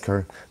 we ask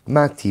her,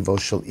 Ma tivo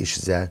shel ish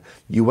zeh,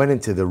 you went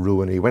into the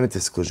ruin, or you went into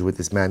seclusion with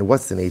this man.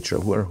 What's the nature?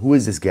 Who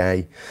is this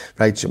guy?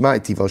 Right? Ma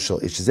tivo shel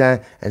ish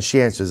zeh, and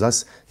she answers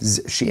us,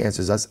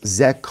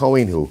 zeh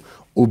kohenhu,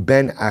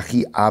 uben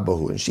achi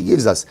abahu, and she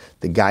gives us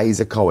the guy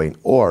is a kohen,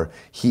 or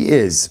he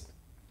is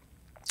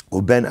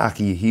uben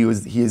achi, he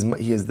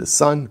is the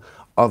son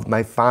of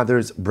my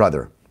father's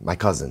brother, my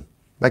cousin.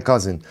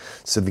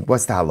 So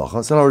what's the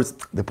halacha? So in other words,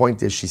 the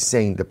point is she's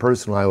saying the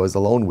person who I was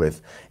alone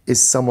with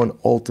is someone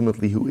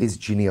ultimately who is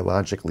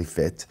genealogically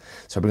fit.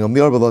 So Rabbi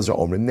Gamliel Belazar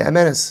Omer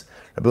Ne'emenes.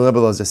 Rabbi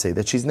Belazar say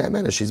that she's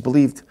Ne'emenes, she's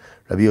believed.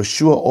 Rabbi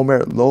Yoshua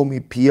Omer Lo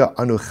mi pia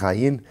anu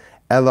chayin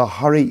ela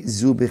hari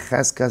zu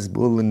b'cheskas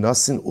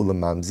b'ulinasin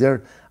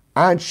ulamamzer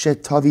ad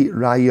shetavi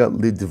raya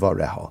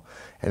lidvareha.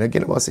 And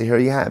again, we'll say, here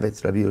you have it.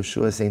 Rabbi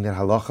Yoshua is saying that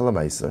halacha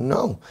l'maisa.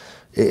 No.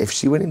 If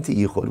she went into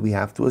yichud, we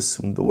have to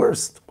assume the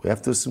worst.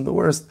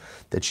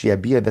 That she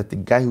had bia, that the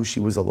guy who she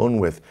was alone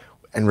with,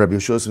 and Rabbi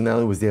Yoshua not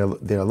only was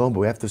there alone, but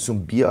we have to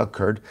assume bia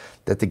occurred,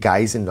 that the guy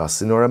is a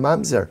nasin or a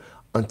mamzer,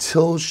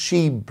 until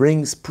she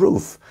brings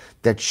proof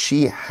that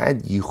she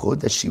had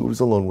yichud, that she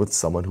was alone with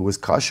someone who was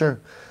kosher.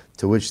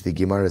 To which the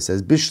Gemara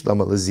says,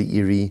 Bishlam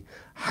al-zi'iri,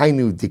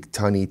 hainu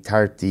diktani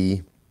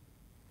tarti,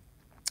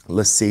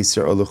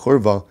 l'seiser or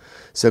l'churva.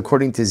 So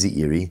according to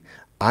Zeiri,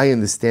 I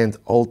understand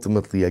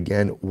ultimately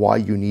again why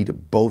you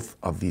need both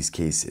of these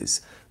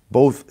cases.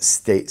 Both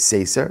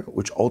seiser,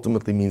 which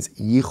ultimately means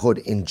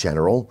yichud in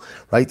general,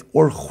 right?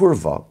 Or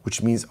churva,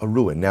 which means a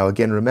ruin. Now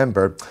again,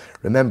 remember,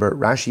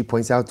 Rashi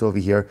points out over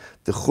here,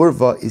 the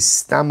churva is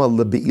stama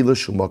lebe'ila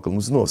shumakum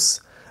znus.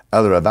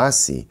 El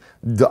Ravasi,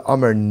 the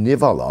Amar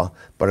Nivala,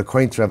 but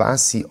according to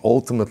Ravasi,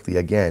 ultimately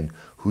again,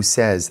 who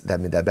says that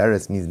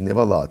Medaberes means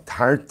Nivala,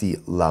 Tarti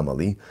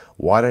Lamali,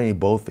 why don't you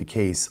both the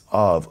case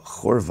of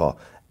Churva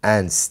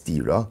and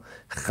Stira,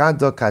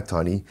 Chada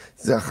Katani,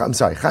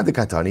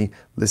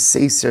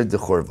 L'Seiser de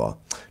Churva.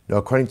 Now,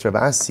 according to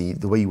Ravasi,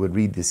 the way you would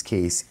read this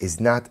case is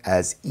not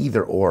as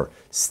either or,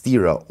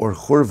 Stira or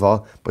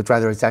Churva, but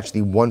rather it's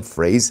actually one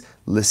phrase,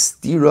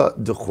 L'Stira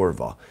de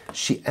Churva.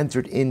 She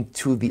entered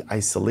into the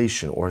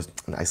isolation, or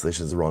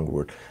isolation is the wrong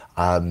word,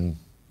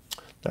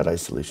 not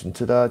isolation,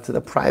 to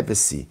the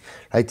privacy,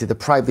 right? To the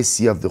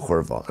privacy of the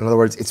churva. In other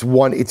words, it's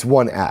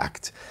one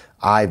act.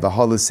 But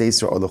that's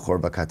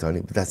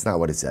not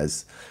what it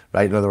says,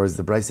 right? In other words,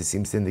 the Brisa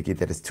seems to indicate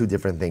that it's two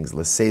different things,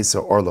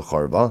 l'seiser or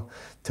l'chorva,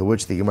 to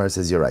which the Gemara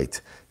says, you're right.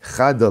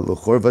 Chada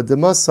l'chorva de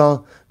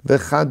masa,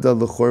 v'chada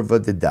l'chorva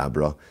de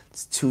dabra.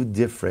 It's two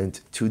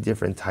different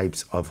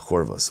types of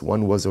chorvas.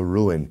 One was a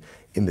ruin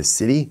in the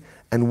city,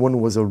 and one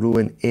was a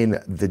ruin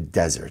in the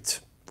desert.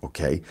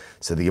 Okay,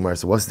 so the Gemara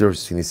says, what's the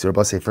difference between these two?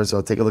 First of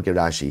all, take a look at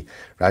Rashi.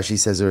 Rashi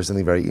says there's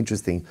something very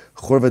interesting.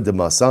 Chorva de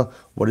masa,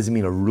 what does it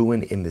mean, a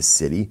ruin in the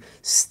city?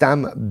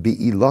 Stam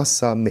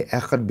bi'ilasa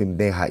me'echad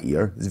b'mnei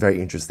ha'ir. It's very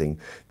interesting.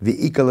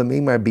 V'ika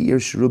l'meimar bi'ir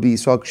shrubi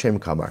yisrael shem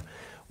kamar.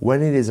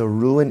 When it is a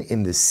ruin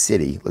in the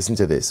city, listen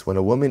to this, when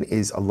a woman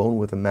is alone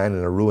with a man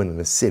in a ruin in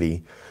a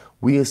city,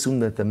 we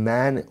assume that the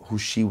man who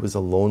she was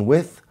alone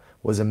with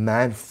was a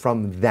man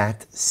from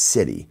that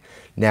city.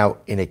 Now,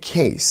 in a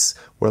case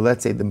where,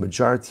 let's say, the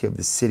majority of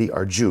the city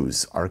are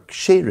Jews, are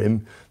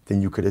ksherim,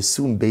 then you could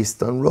assume,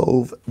 based on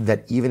Rov,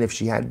 that even if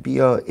she had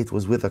bia, it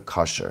was with a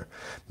kosher.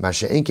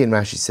 Masha Enkin,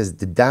 Rashi says,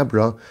 the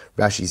Dabra,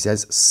 Rashi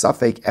says,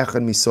 Safek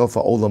echad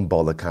misofa olam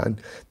balakan,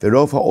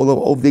 ve'rov ha'olam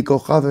ovdei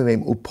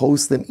kochavim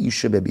uposlim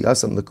isha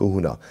bebiasam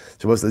lekuhuna. So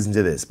supposed to listen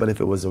to this. But if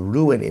it was a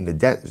ruin in the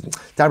desert,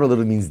 Dabra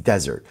literally means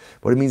desert.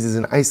 What it means is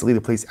an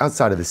isolated place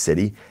outside of the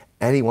city.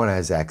 Anyone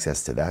has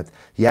access to that.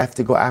 You have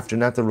to go after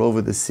not the rov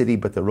of the city,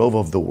 but the rov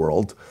of the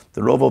world.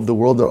 The rov of the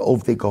world are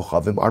ovdei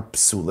kochavim, are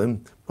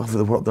psulim. over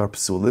the world are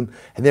psulim,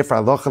 and therefore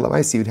halacha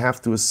l'maisa you'd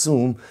have to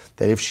assume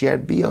that if she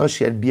had bia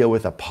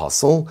with a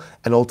pasul,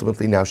 and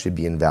ultimately now she'd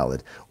be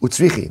invalid.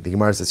 Utzrichi, the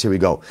Gemara says, here we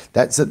go.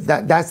 That's the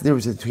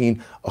difference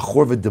between a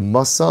chorva de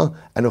masa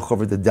and a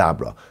chorva de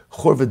dabra.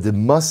 Chorva de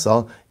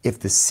masa, if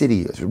the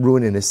city is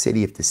ruin in a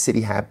city, if the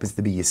city happens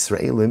to be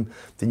Yisraelim,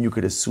 then you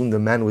could assume the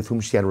man with whom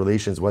she had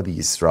relations was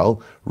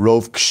Yisrael,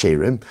 rov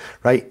ksherim,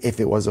 right? If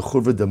it was a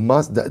churva de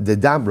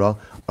dabra,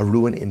 a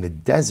ruin in the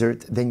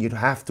desert, then you'd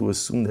have to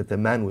assume that the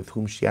man with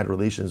whom she had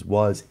relations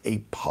was a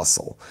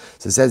pasul.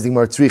 So it says the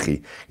Gemara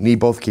Tzrichi. You need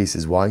both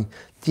cases. Why?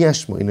 If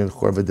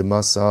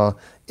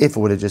it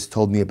would have just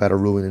told me about a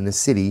ruin in a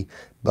city,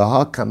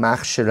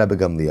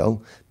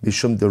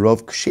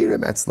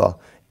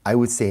 I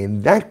would say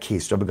in that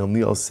case, Rabbi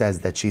Gamliel says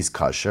that she's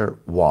kosher.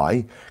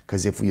 Why?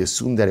 Because if we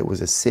assume that it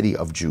was a city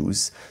of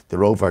Jews, the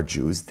rov are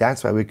Jews,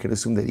 that's why we could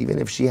assume that even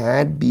if she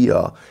had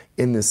bia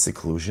in this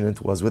seclusion,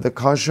 it was with a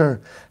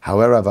kosher.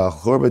 However,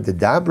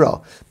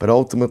 but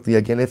ultimately,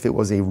 again, if it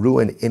was a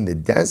ruin in the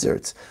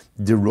desert,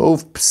 the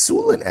rov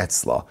psulin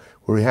etzla,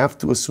 where we have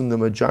to assume the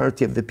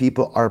majority of the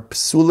people are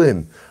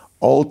psulim.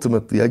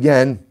 Ultimately,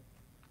 again,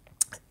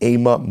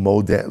 Ema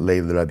Mode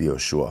Leil Rabbi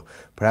Yoshua.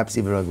 Perhaps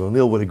even Rabbi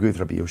Gamliel would agree with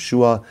Rabbi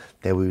Yoshua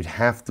that we would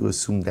have to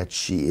assume that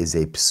she is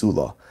a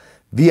psula.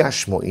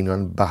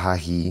 V'yashmo'inon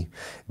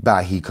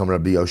bahi come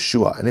Rabbi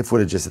Yoshua. And if we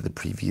would have just at the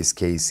previous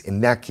case,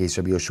 in that case,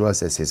 Rabbi Yoshua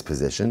says his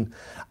position.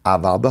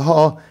 Aval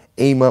baha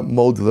Ema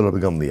Mode Rabbi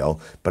Gamliel.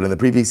 But in the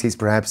previous case,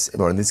 perhaps,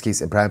 or in this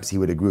case, and perhaps he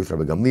would agree with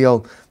Rabbi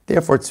Gamliel.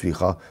 Therefore,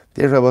 tzricha.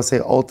 Therefore, I will say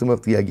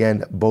ultimately,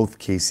 again, both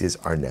cases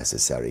are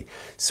necessary.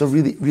 So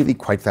really, really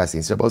quite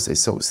fascinating. So I will say,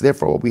 so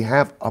therefore, what we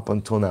have up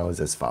until now is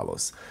as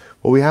follows.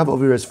 What we have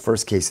over here is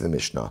first case in the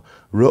Mishnah.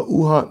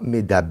 Ra'uha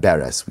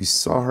midaberes. We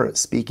saw her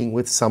speaking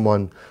with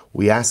someone.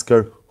 We ask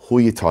her, who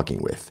are you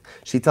talking with?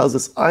 She tells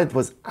us, it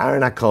was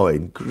Aaron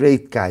HaKohen,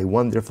 great guy,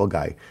 wonderful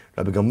guy.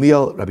 Rabbi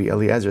Gamliel, Rabbi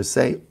Eliezer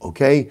say,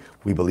 okay,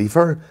 we believe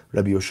her.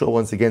 Rabbi Yoshua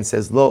once again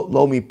says,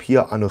 lo mi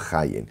pia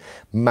anuchayin.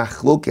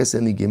 Machlokes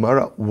in the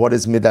Gemara, what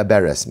does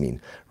midaberes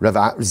mean? Rav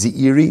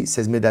Zeiri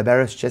says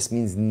midaberes just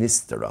means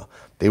nistara.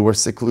 They were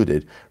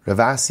secluded. Rav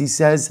Asi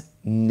says,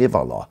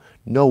 nivala.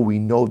 No, we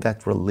know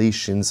that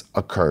relations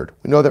occurred.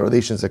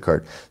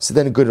 So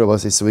then good Rabbi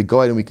says, so we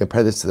go ahead and we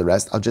compare this to the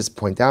rest. I'll just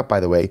point out, by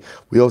the way,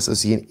 we also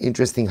see an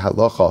interesting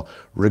halacha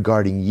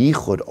regarding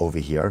yichud over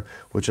here,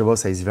 which Rabbi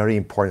says is very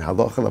important.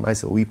 Halacha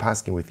l'maisa, we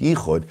passing with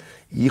yichud.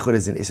 Yichud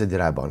is an issa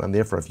d'Rabbanan, and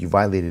therefore if you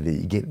violated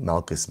it, you get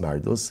malchus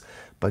mardus.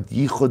 But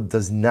yichud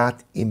does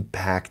not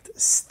impact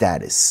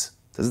status.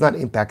 Does not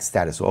impact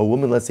status. So a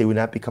woman, let's say, would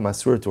not become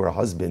asur to her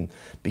husband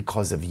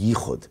because of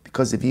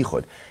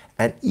yichud.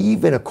 And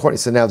even according,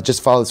 so now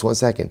just follow this 1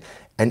 second.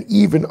 And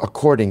even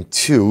according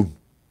to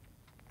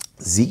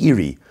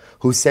Zeiri,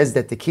 who says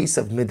that the case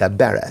of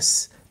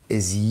midaberes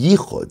is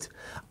yichud,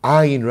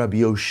 Ayin Rabbi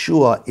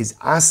Yoshua is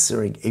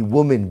answering a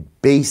woman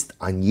based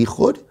on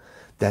yichud.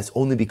 That's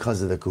only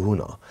because of the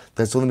kahuna.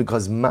 That's only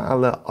because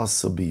ma'ala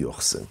asabi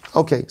yuchsin.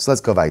 Okay, so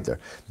let's go weiter.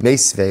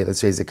 Meisvei,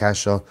 let's raise the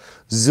kasha.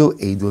 Zu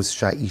edus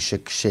sha'isha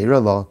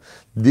ksherala.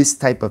 This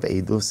type of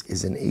edus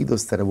is an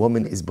edus that a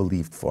woman is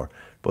believed for.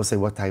 Both say,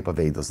 what type of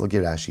edus? Look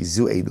at Rashi.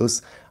 Zu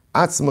edus.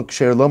 Atzma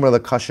ksher lomer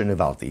lakasher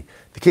nevalti.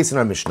 The case in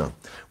our Mishnah,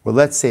 where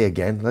let's say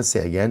again,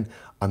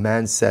 a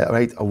man said,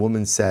 right, a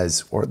woman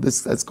says, or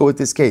let's go with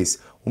this case.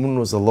 A woman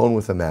was alone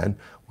with a man.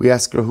 We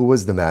ask her who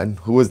was the man,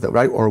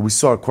 right? Or we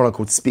saw her, quote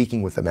unquote,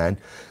 speaking with a man.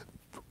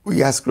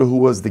 We ask her who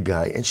was the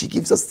guy, and she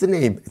gives us the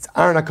name. It's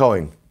Aaron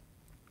HaKohen.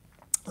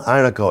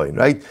 Aaron HaKohen,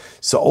 right?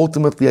 So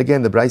ultimately,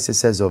 again, the Brisa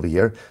says over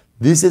here,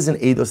 this is an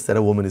eidos that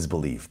a woman is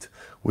believed,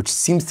 which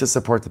seems to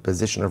support the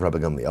position of Rabbi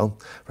Gamliel,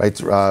 right?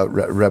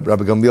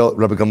 Rabbi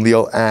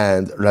Gamliel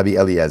and Rabbi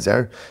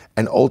Eliezer,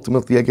 and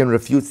ultimately again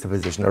refutes the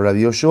position of Rabbi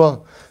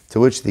Yoshua, to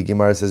which the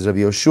Gemara says, Rabbi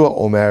Yoshua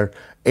Omer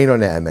Eino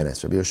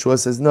Ne'emenes. Rabbi Yoshua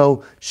says,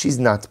 no, she's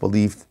not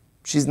believed.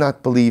 She's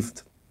not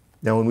believed.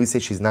 Now, when we say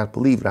she's not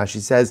believed,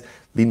 Rashi says,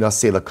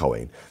 Linasela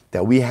Kohen,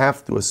 that we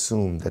have to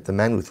assume that the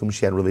man with whom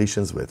she had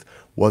relations with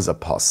was a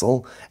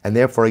apostle, and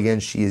therefore, again,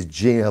 she is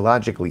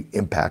genealogically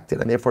impacted,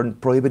 and therefore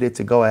prohibited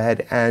to go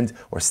ahead and,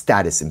 or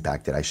status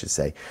impacted, I should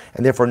say,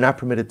 and therefore not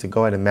permitted to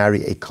go ahead and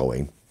marry a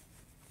Kohen.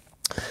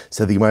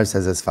 So the Gemara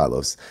says as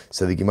follows.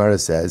 So the Gemara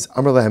says,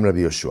 Amar lahem Rabbi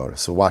Yoshua.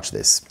 So watch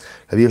this.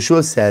 Rabbi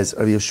Yoshua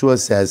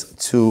says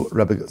to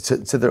Rabbi,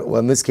 well,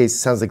 in this case, it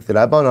sounds like the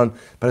Rabbanon,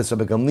 but it's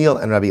Rabbi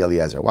Gamliel and Rabbi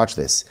Eliezer. Watch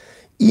this.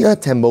 Would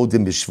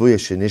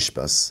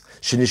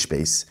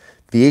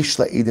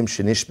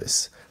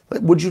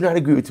you not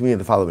agree with me in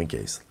the following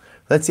case?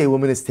 Let's say a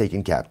woman is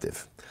taken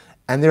captive,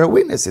 and there are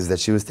witnesses that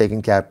she was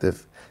taken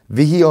captive.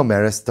 Vihi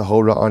omeres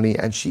tahora ani,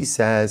 and she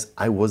says,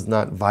 I was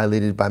not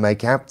violated by my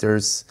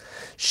captors.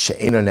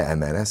 She'ena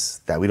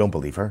ne'emenes, that we don't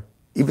believe her.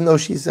 Even though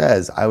she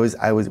says, I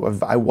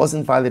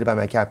wasn't violated by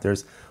my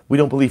captors, we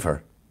don't believe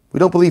her.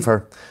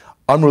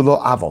 Amru lo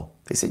aval.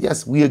 They said,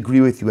 yes, we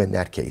agree with you in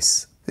that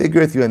case.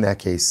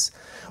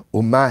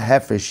 Uma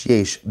hefresh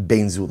yesh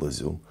bein zu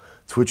lazu.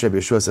 To which Rabbi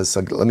Yeshua says, so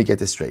let me get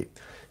this straight.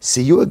 So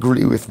you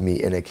agree with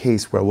me in a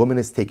case where a woman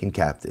is taken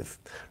captive,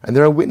 and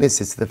there are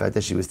witnesses to the fact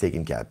that she was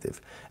taken captive,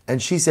 and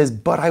she says,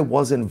 but I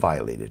wasn't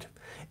violated.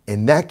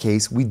 In that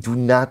case, we do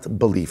not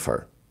believe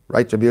her.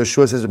 Right? Rabbi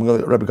Yeshua says,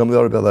 Rabbi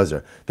Gamliel, Rabbi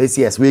Elazar. They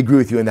say, yes, we agree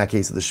with you in that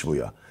case of the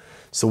Shvuya.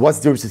 So what's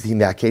the difference between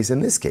that case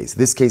and this case?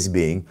 This case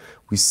being,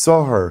 we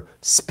saw her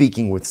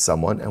speaking with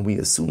someone, and we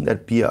assume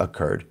that Bia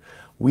occurred.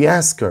 We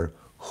ask her,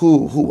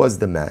 who was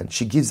the man?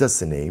 She gives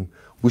us a name.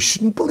 We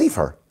shouldn't believe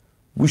her.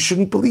 We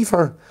shouldn't believe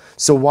her.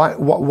 So why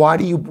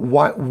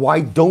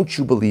don't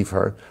you believe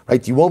her?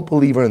 Right? You won't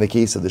believe her in the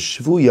case of the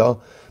Shvuya,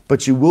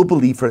 but you will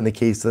believe her in the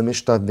case of the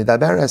Mishnah of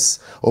Midaberes.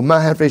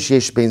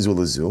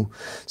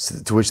 So,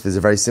 to which there's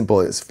a very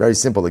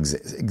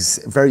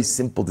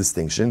simple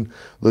distinction.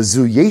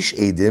 Lazu yesh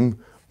edim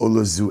or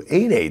lazu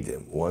ein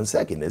edim. 1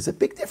 second. There's a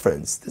big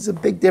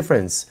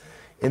difference.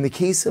 In the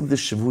case of the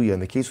Shavuya,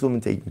 in the case of the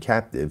woman taken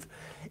captive,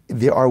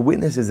 there are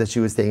witnesses that she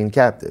was taken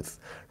captive,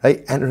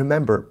 right? And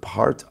remember,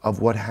 part of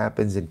what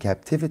happens in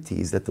captivity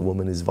is that the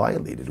woman is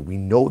violated. We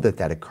know that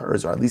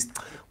occurs, or at least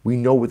we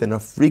know with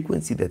enough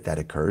frequency that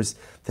occurs,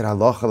 that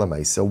Allah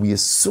Lamaisa, we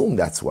assume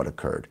that's what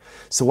occurred.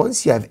 So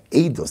once you have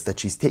eidos that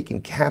she's taken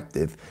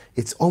captive,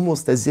 it's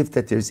almost as if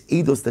that there's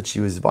eidos that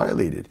she was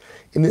violated.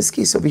 In this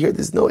case over here,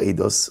 there's no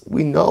eidos.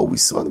 We know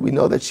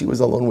that she was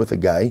alone with a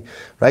guy,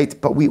 right?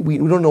 But we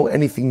don't know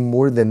anything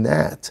more than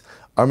that.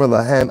 Amar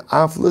lahem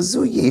af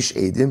lazu yesh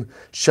edim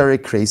shari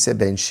kreisa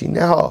ben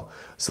shineha.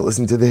 So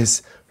listen to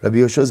this. Rabbi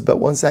Yoshua says, but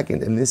 1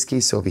 second. In this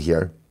case over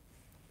here,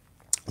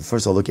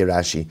 first of all, look at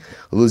Rashi.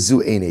 Lazu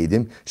ein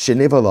edim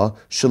shenevala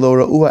shelo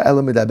ra'ua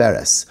ela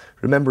medaberes.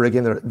 Remember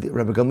again,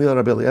 Rabbi Gamliel and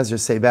Rabbi Eliezer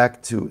say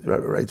back to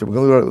Rabbi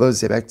Gamliel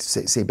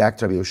say back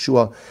to Rabbi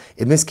Yoshua.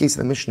 In this case,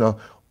 in the Mishnah,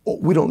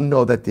 we don't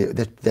know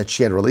that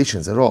she had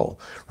relations at all,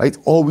 right?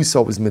 All we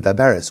saw was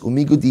midaberes.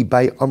 Umigudi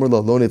by amr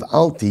lalonev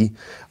alti,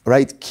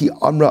 right? Ki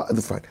amra at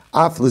the front.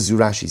 Af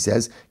Rashi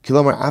says,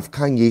 kilomar af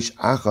kan yesh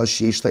acha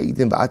sheyesh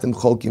la'idim va'atem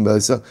cholkim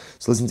b'elisa.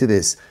 So listen to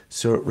this.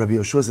 So Rabbi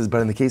Yoshua says, but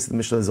in the case of the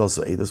Mishnah, there's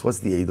also eidos. What's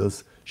the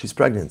eidos? She's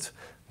pregnant.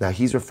 Now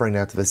he's referring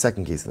now to the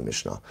second case of the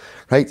Mishnah,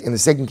 right? In the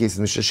second case of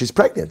the Mishnah, she's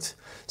pregnant.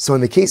 So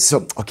in the case,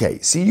 so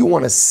you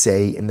want to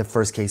say in the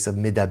first case of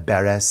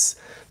midaberes,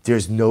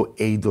 there's no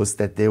eidos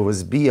that there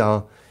was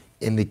bia.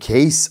 In the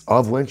case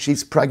of when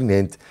she's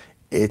pregnant,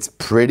 it's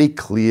pretty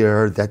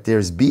clear that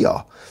there's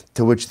bia.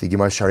 To which the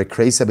Gemara Shari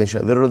Kreisa ben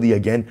Shina, literally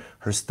again,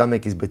 her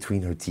stomach is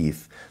between her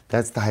teeth.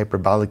 That's the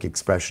hyperbolic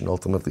expression,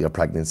 ultimately, of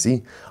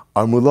pregnancy.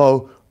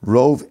 Armulo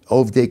rov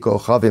ovdei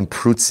kochavim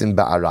prutzim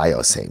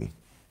ba'arayosem.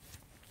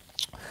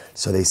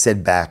 So they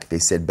said back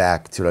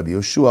to Rabbi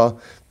Yoshua,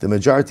 the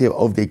majority of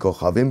ovdei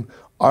kochavim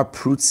are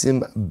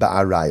prutzim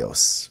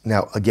ba'arayos.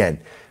 Now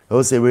again, I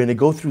will say we're going to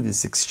go through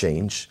this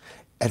exchange.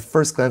 At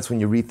first glance,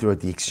 when you read through it,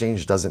 the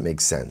exchange doesn't make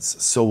sense.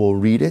 So we'll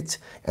read it,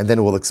 and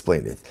then we'll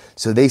explain it.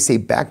 So they say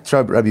back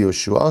to Rabbi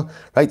Yoshua,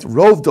 right?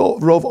 Rov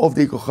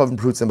ovdei kochavim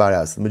prutzim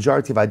ba'arayos. The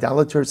majority of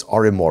idolaters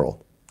are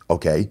immoral.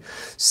 Okay?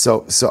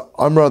 So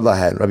Amr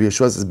Lahen, Rabbi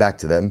Yoshua says back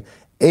to them,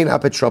 Ein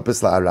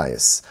apetropos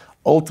la'arayos.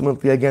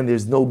 Ultimately, again,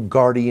 there's no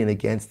guardian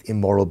against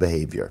immoral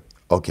behavior.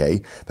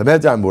 Okay? When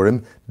is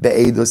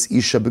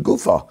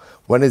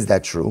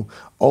that true?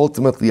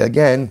 Ultimately,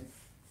 again,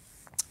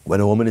 when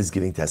a woman is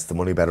giving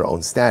testimony about her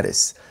own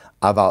status.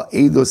 Aval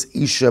eidos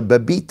isha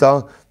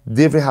babita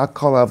divrei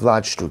hakol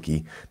avlad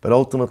shtuki. But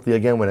ultimately,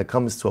 again, when it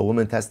comes to a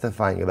woman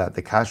testifying about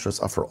the kashrus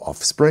of her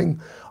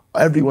offspring,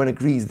 everyone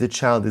agrees the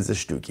child is a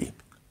shtuki.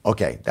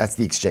 Okay, that's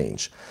the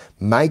exchange.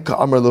 Maika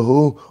amar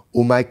lahu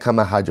umaika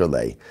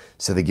mahadrele.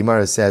 So the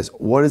Gemara says,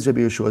 what is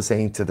Rabbi Yeshua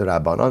saying to the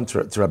Rabbanon,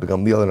 to Rabbi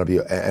Gamliel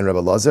and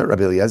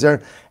Rabbi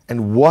Eliezer,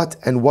 and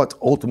what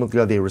ultimately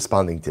are they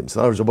responding to him? So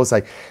in other words, both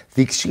like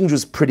the exchange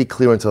was pretty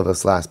clear until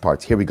this last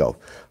part. Here we go.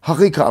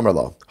 Hachi ka'amar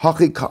lo,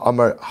 hachi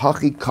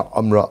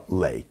ka'amra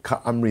le,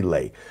 ka'amri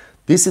le.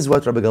 This is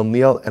what Rabbi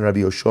Gamliel and Rabbi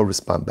Yeshua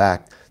respond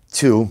back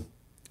to.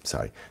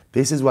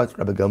 This is what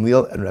Rabbi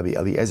Gamliel and Rabbi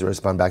Eliezer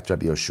respond back to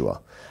Rabbi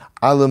Yeshua.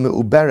 Ala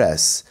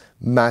me'uberes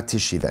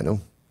matishivenu.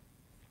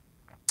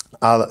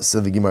 So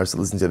the Gemara, so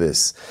listen to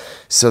this.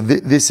 So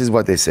this is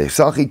what they say.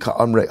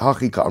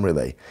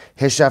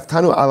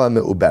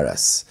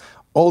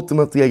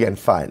 Ultimately, again,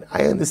 fine.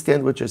 I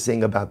understand what you're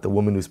saying about the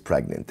woman who's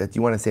pregnant, that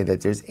you want to say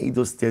that there's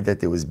eidos there, that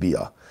there was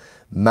bia.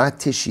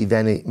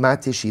 Matishivenu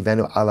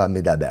ala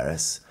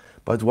midaberes.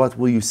 But what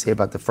will you say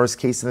about the first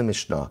case in the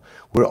Mishnah,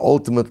 where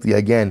ultimately,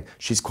 again,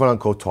 she's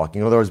quote-unquote talking.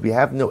 In other words, we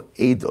have no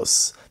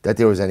eidos that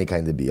there was any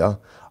kind of bia.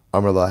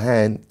 Amar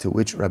lahen, to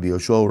which Rabbi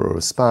Yoshua will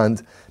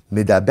respond,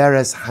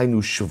 Midaberes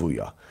hainu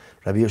shvuya.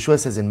 Rabbi Yoshua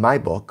says in my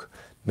book,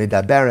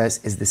 Midaberes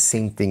is the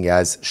same thing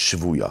as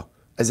shvuya.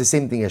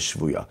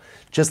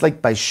 Just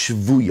like by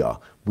shvuya,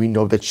 we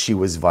know that she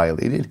was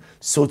violated,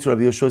 so to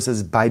Rabbi Yoshua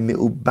says, by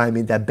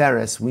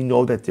Midaberes, we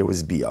know that there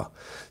was bia.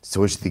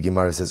 So which the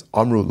Gemara says,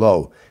 Amru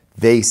lo,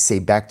 they say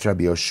back to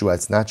Rabbi Yoshua,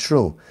 it's not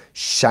true.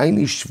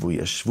 Shiny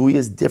shvuya. Shvuya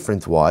is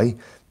different. Why?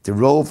 The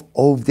rov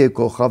ovdei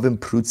kochavim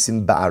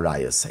prutzim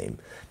ba'arayosem.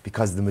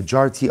 Because the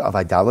majority of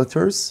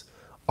idolaters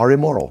are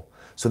immoral.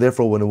 So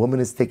therefore, when a woman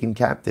is taken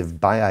captive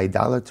by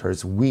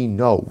idolaters, we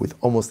know with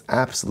almost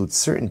absolute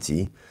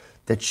certainty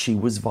that she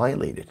was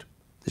violated.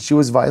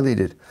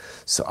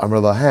 So Amar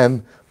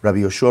Lahem, Rabbi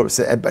Yoshua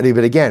said, but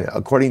again,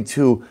 according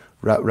to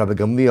Rabbi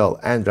Gamliel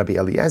and Rabbi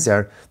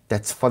Eliezer,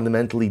 that's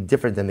fundamentally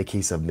different than the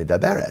case of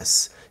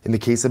Midaberes. In the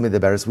case of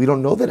Midaberes, we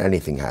don't know that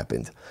anything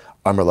happened.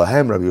 Amar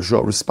Lahem, Rabbi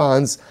Yoshua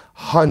responds,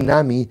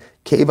 Hanami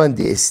kevan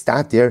de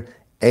estatir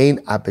ein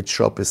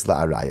apetropis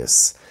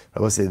la'arayas.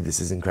 Rabbi said,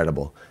 this is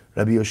incredible.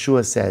 Rabbi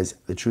Yoshua says,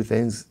 the truth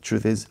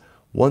is,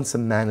 once a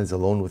man is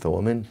alone with a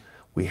woman,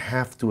 we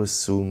have to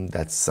assume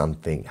that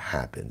something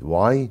happened.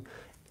 Why?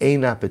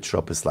 Ein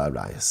apetropis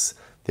la'arayas.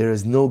 There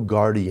is no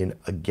guardian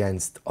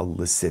against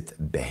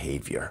illicit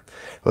behavior.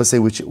 I will say,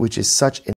 which is such an